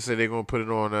Caps, they said they're gonna put it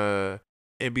on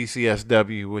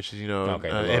NBCSW, which is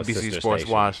NBC Sports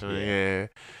station. Washington. Yeah,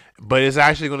 but it's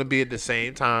actually gonna be at the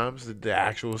same times that the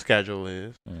actual schedule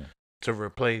is to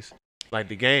replace like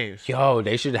the games. Yo,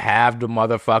 they should have the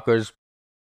motherfuckers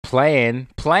playing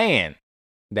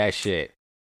that shit.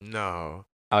 No.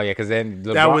 Oh yeah, because then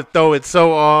that would throw it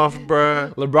so off,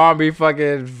 bruh. LeBron be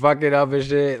fucking up and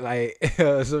shit, like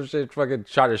some shit, fucking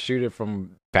try to shoot it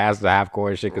from past the half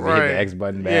court and shit because he hit the X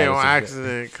button bad. Yeah, on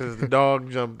accident because the dog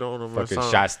jumped on him or something.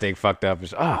 Fucking shot stick fucked up.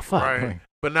 Oh fuck. Right.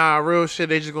 But nah, real shit,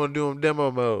 they just gonna do them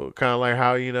demo mode, kind of like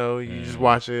how you just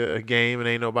watch a game and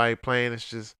ain't nobody playing. It's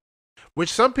just,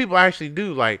 which some people actually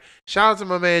do. Like shout out to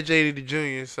my man JD the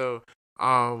Jr. So.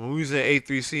 When we was in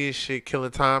A3C and shit, killing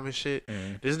time and shit,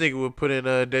 this nigga would put in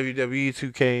WWE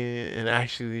 2K and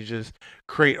actually just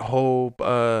create whole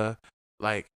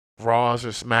like Raws or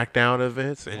SmackDown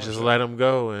events and just let them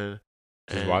go and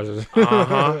just watch it.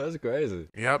 That's crazy.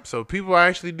 Yep. So people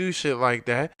actually do shit like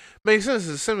that. Makes sense.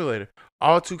 It's a simulator.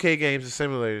 All 2K games are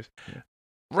simulators. Yeah.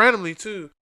 Randomly too.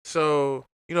 So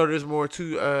there's more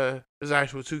to there's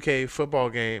actual 2K football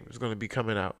game is going to be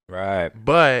coming out. Right.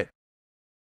 But.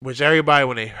 Which everybody,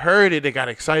 when they heard it, they got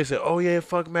excited. Said, "Oh yeah,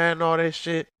 fuck Madden, all that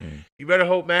shit." You better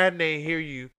hope Madden ain't hear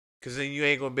you, cause then you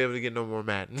ain't gonna be able to get no more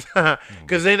Madden.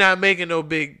 Cause they're not making no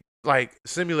big like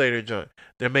simulator joint.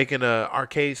 They're making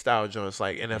arcade style joints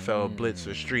like NFL Blitz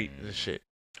or Street and shit.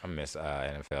 I miss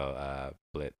NFL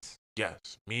Blitz.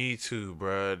 Yes, me too,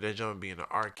 bro. That joint be in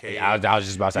the arcade. Yeah, I was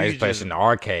just about to say, I used to play in the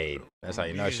arcade. That's how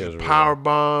you know shit was real. Power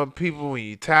bomb people when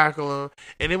you tackle them,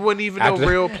 and it wasn't even no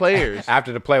real players.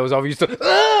 After the play was over, you still.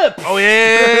 Oh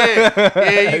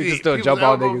yeah, you still jump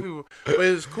on niggas. But it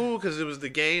was cool because it was the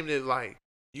game that like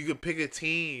you could pick a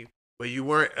team, but you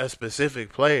weren't a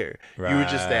specific player. Right. You were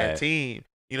just that team,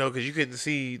 because you couldn't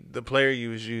see the player you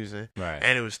was using. Right.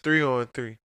 And it was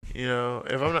 3-on-3.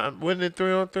 If I'm not, wasn't it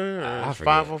 3-on-3 or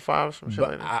 5-on-5, some shit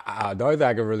like that? The only thing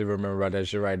I can really remember about that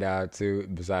shit right now, too,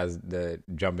 besides the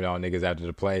jumping on niggas after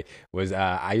the play, was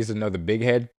I used to know the big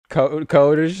head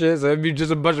code and shit. So it'd be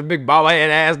just a bunch of big ball head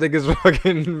ass niggas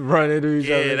fucking running into each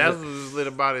other. Yeah, that's what was lit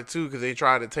about it too, because they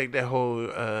tried to take that whole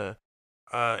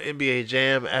NBA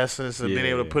Jam essence of being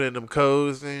able to put in them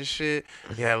codes and shit.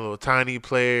 You had little tiny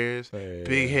players,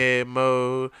 big head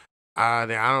mode. I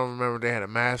don't remember they had a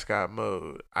mascot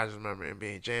mode. I just remember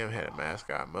NBA Jam had a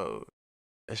mascot mode.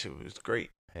 That shit was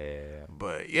great. Yeah.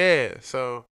 But yeah,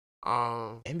 so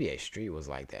NBA Street was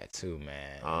like that too,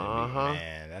 man.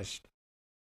 Man, that's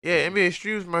NBA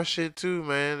Street was my shit too,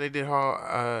 man. They did all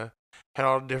had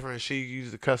all the different shit you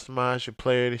used to customize your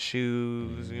player, the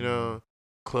shoes,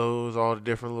 clothes, all the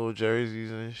different little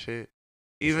jerseys and shit.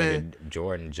 Even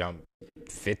Jordan jump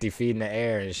 50 feet in the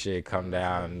air and shit, come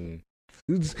down.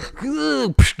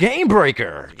 Game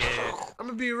breaker. Yeah, I'm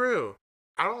gonna be real.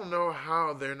 I don't know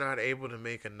how they're not able to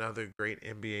make another great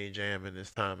NBA Jam in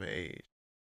this time of age.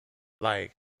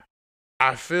 Like,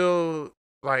 I feel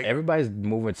like everybody's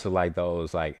moving to like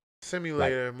those like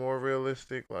simulator, like, more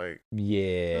realistic. Like,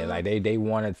 like they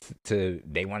want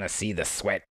to see the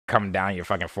sweat come down your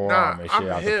fucking forearm and shit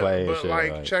out the play. But and shit.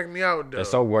 Like, check me out though. They're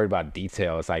so worried about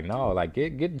detail. It's like no, like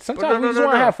get. Sometimes we just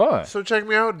want to have fun. So check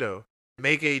me out though.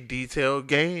 Make a detailed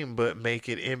game, but make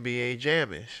it NBA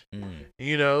Jam-ish.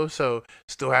 So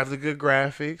still have the good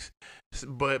graphics,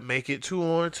 but make it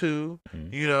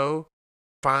 2-on-2.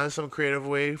 Find some creative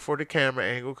way for the camera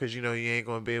angle because you ain't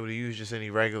gonna be able to use just any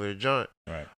regular junk.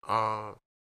 Right.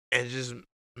 And just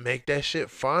make that shit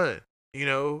fun.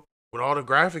 With all the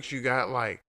graphics you got,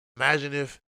 like imagine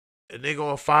if a nigga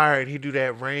on fire and he do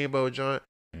that rainbow junk.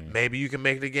 Maybe you can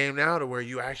make the game now to where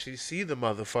you actually see the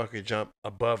motherfucker jump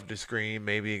above the screen.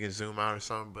 Maybe it can zoom out or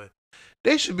something. But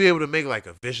they should be able to make like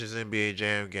a vicious NBA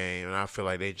Jam game. And I feel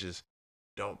like they just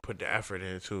don't put the effort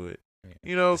into it.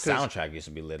 The soundtrack used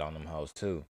to be lit on them hoes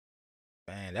too.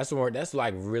 Man, that's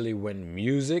like really when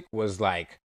music was like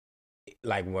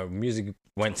when music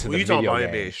went to the video game. You talking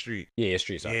about NBA Street? Yeah,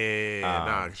 Street. Sorry.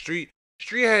 Yeah, Street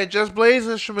Street had Just Blaze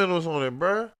instrumentals on it,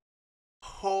 bruh.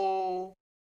 Whole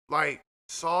like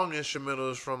song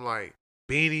instrumentals from like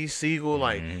Beanie Siegel,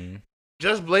 like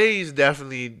Just Blaze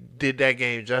definitely did that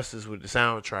game justice with the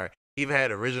soundtrack. He even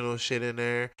had original shit in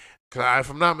there. Cause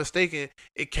if I'm not mistaken,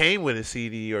 it came with a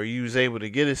CD, or you was able to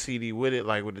get a CD with it,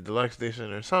 like with the deluxe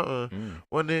edition or something,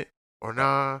 wasn't it? Or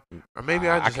nah? Or maybe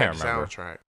I just had the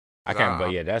soundtrack. I can't,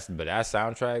 but yeah, that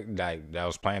soundtrack like that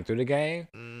was playing through the game,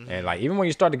 and like even when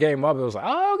you start the game up, it was like,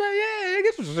 oh okay, yeah,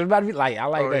 it's about to be like I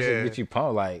like that shit, get you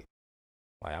pumped, like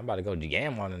I'm about to go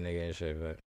jam on the nigga and shit,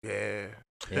 but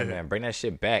yeah, man, bring that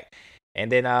shit back,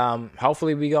 and then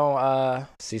hopefully we gonna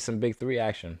see some Big 3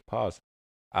 action. Pause.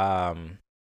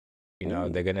 You know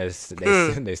they're gonna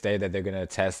they say that they're gonna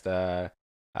test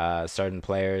certain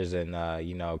players and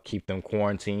you know keep them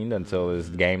quarantined until it's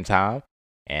game time.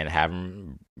 And have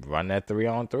them run that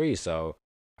 3-on-3. So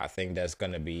I think that's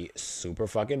going to be super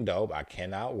fucking dope. I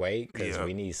cannot wait because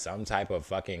we need some type of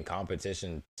fucking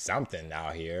competition, something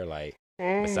out here. Like,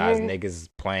 besides niggas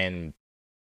playing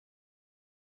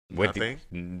with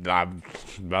I'm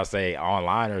about to say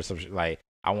online or some shit. Like,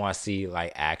 I want to see,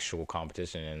 like, actual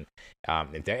competition.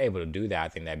 And if they're able to do that, I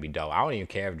think that'd be dope. I don't even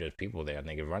care if there's people there.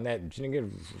 Nigga, run that.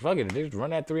 Nigga, fuck it. Just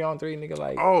run that 3-on-3, nigga.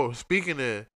 Like, oh, speaking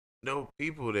of no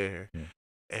people there.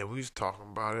 And we was talking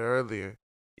about it earlier.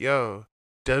 Yo,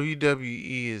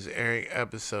 WWE is airing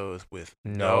episodes with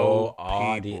no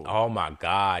audience. Oh my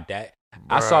God, that bruh.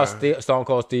 I saw Stone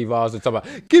Cold Steve Austin talking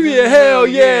about, give me a hell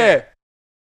yeah.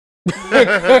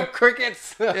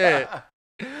 Crickets. Yeah.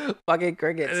 Fucking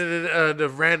crickets. And then, the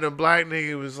random black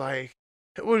nigga was like,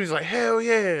 what? He's like, hell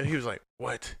yeah. He was like,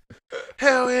 what?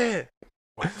 Hell yeah.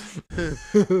 What?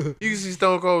 You can see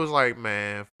Stone Cold was like,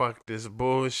 man, fuck this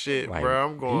bullshit, like, bro.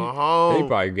 I'm going home. They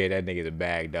probably gave that nigga the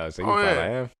bag, though. So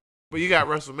like, But you got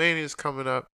WrestleMania's coming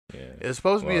up. Yeah. It's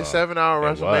supposed to be a 7-hour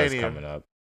WrestleMania. Coming up.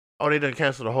 Oh, they done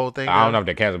canceled the whole thing? I don't know if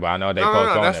they canceled, but I know they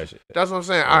postponed that shit. That's what I'm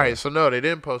saying. All right, so no, they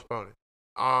didn't postpone it.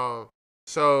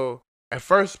 So at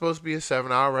first, it's supposed to be a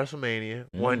 7-hour WrestleMania,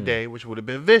 one day, which would have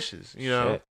been vicious, you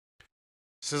know? Shit.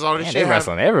 Since all this shit they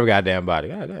wrestling every goddamn body.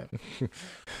 Goddamn.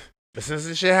 But since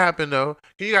this shit happened, though,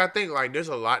 you gotta think, like, there's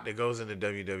a lot that goes into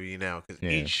WWE now, because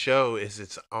each show is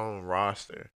its own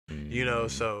roster, you know?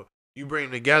 So you bring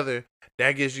them together,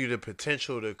 that gives you the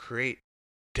potential to create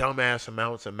dumbass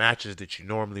amounts of matches that you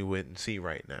normally wouldn't see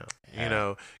right now, you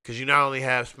know? Because you not only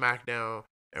have SmackDown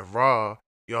and Raw,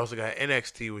 you also got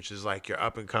NXT, which is like your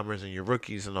up-and-comers and your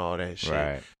rookies and all that shit.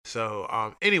 Right.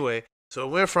 So, anyway, so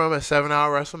it went from a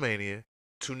 7-hour WrestleMania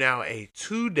to now a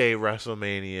 2-day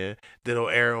WrestleMania that'll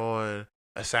air on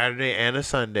a Saturday and a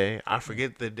Sunday. I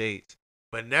forget the dates.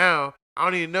 But now, I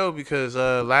don't even know because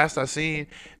last I seen,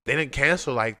 they didn't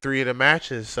cancel like 3 of the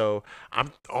matches. So,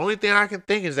 only thing I can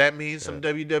think is that means some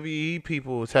WWE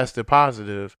people tested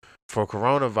positive for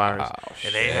coronavirus. Oh,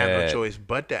 and they had no choice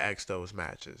but to X those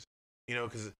matches. You know,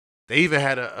 because they even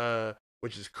had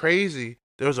which is crazy,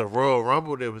 there was a Royal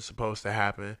Rumble that was supposed to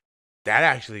happen. That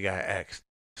actually got X'd.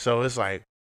 So, it's like,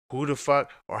 who the fuck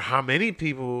or how many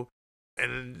people,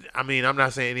 and I mean, I'm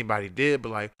not saying anybody did, but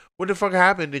like, what the fuck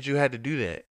happened that you had to do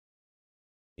that?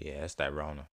 Yeah, it's that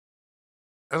Rona.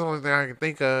 That's the only thing I can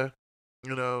think of,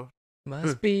 you know.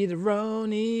 Must be the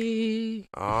Roni.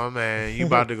 Oh, man, you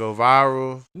about to go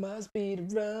viral. Must be the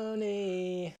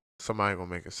Roni. Somebody gonna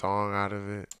make a song out of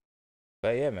it.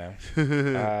 But yeah, man.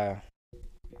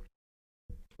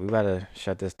 We better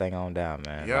shut this thing on down,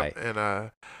 man. Yep, like,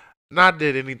 and not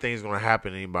that anything's gonna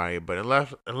happen to anybody, but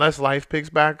unless life picks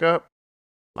back up,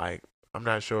 like I'm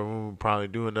not sure when we'll probably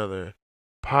do another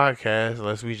podcast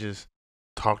unless we just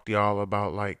talk to y'all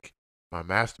about like my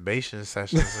masturbation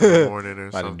sessions in the morning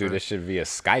or something. About to do this shit via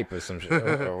Skype or some shit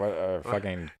or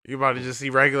fucking. You about to just see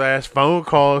regular ass phone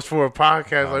calls for a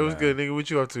podcast. Oh, like, what's good, nigga? What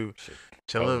you up to? Shit.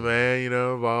 Chilling, man. You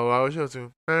know, blah blah. What you up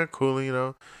to? Man, cooling. You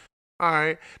know. All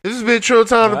right, this has been Trill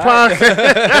Time, the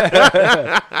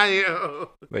podcast.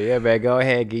 But yeah, man, go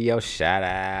ahead, give your shout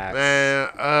out. Man,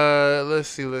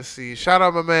 let's see. Shout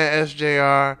out my man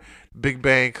SJR, Big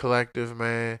Bang Collective,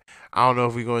 man. I don't know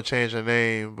if we're gonna change our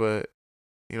name, but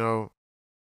you know,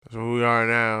 that's who we are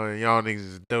now, and y'all niggas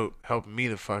is dope, helping me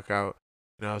the fuck out.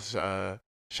 You know, shout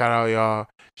out y'all.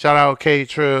 Shout out K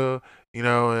Trill. You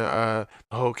know, and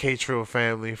the whole K-Trill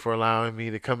family for allowing me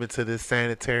to come into this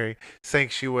sanitary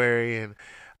sanctuary and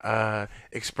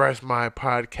express my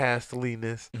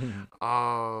podcastliness.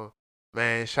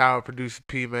 Man, shout out producer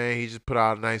P, man. He just put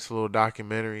out a nice little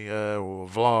documentary,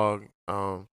 vlogumentary.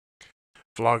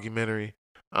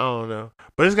 I don't know,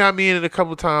 but it's got me in it a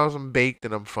couple times. I'm baked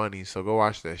and I'm funny, so go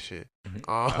watch that shit.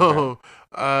 Okay.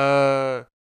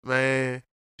 Man.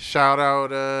 shout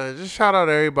out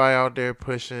everybody out there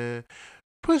pushing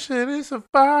and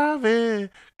surviving.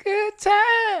 Good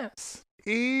times.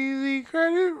 Easy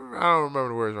credit. I don't remember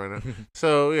the words right now.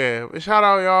 So yeah, shout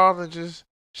out y'all and just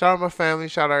shout out my family.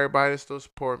 Shout out everybody that still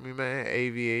support me, man.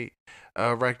 Aviate,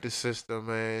 Wreck the System,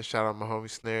 man. Shout out my homie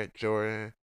Snare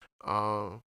Jordan.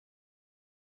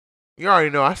 You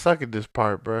already know I suck at this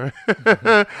part, bro.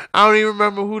 I don't even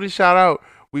remember who to shout out.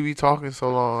 We be talking so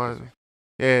long.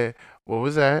 Yeah. What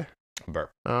was that?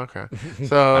 Burp. Okay.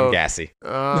 So I'm gassy.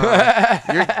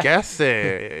 You're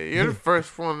guessing. You're the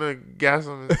first one to guess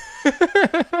on this.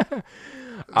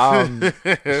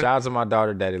 Shout out to my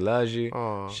daughter, Daddy loves you.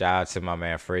 Oh. Shout out to my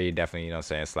man Free. Definitely, you know what I'm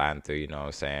saying, sliding through, you know what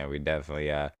I'm saying. We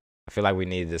definitely I feel like we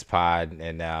need this pod,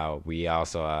 and we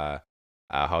also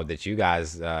hope that you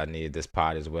guys need this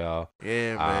pod as well.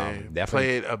 Yeah, man. Definitely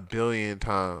play it 1 billion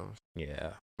times.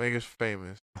 Yeah. Make us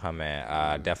famous. Oh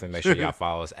man, definitely make sure y'all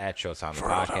follow us at Showtime the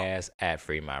Podcast, at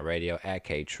Free My Radio, at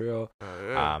K Trill.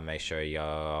 Yeah. Make sure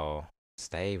y'all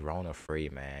stay Rona free,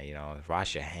 man. You know,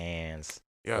 wash your hands,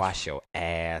 wash your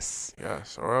ass.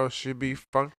 Yes, or else you be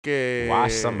funky.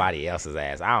 Wash somebody else's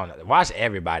ass. I don't know. Wash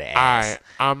everybody's ass.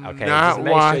 I'm not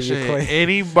washing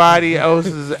anybody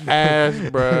else's ass,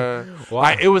 bruh.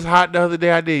 It was hot the other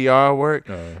day. I did yard work,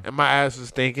 and my ass was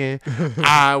stinking.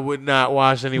 I would not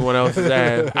wash anyone else's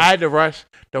ass. I had to rush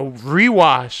to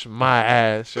rewash my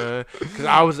ass, because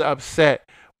I was upset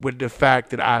with the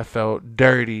fact that I felt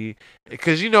dirty.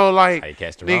 Because, like,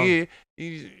 nigga,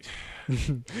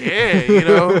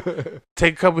 yeah,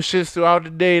 take a couple shits throughout the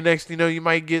day. Next, you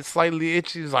might get slightly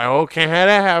itchy. It's like, oh, can't have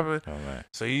that happen. Oh, man.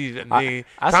 So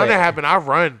time that happen, I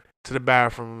run to the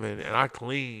bathroom and I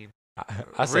clean.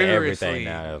 I say everything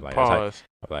now. I was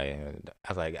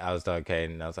telling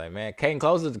Caden, I was like, man, Caden,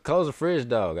 close the fridge,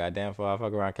 though. Goddamn, before I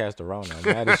fuck around cast the Rona.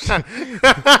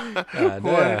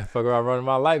 Fuck around running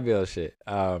my light bill shit.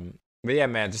 But yeah,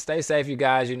 man, just stay safe, you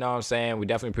guys. You know what I'm saying? We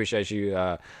definitely appreciate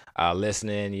you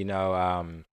listening.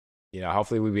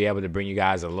 Hopefully we'll be able to bring you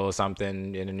guys a little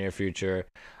something in the near future.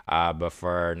 But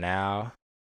for now,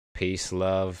 peace,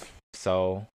 love,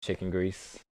 soul, chicken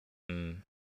grease.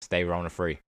 Stay Rona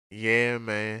free. Yeah,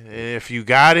 man. And if you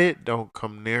got it, don't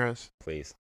come near us.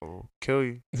 Please. We'll kill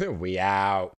you. We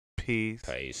out. Peace.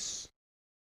 Peace.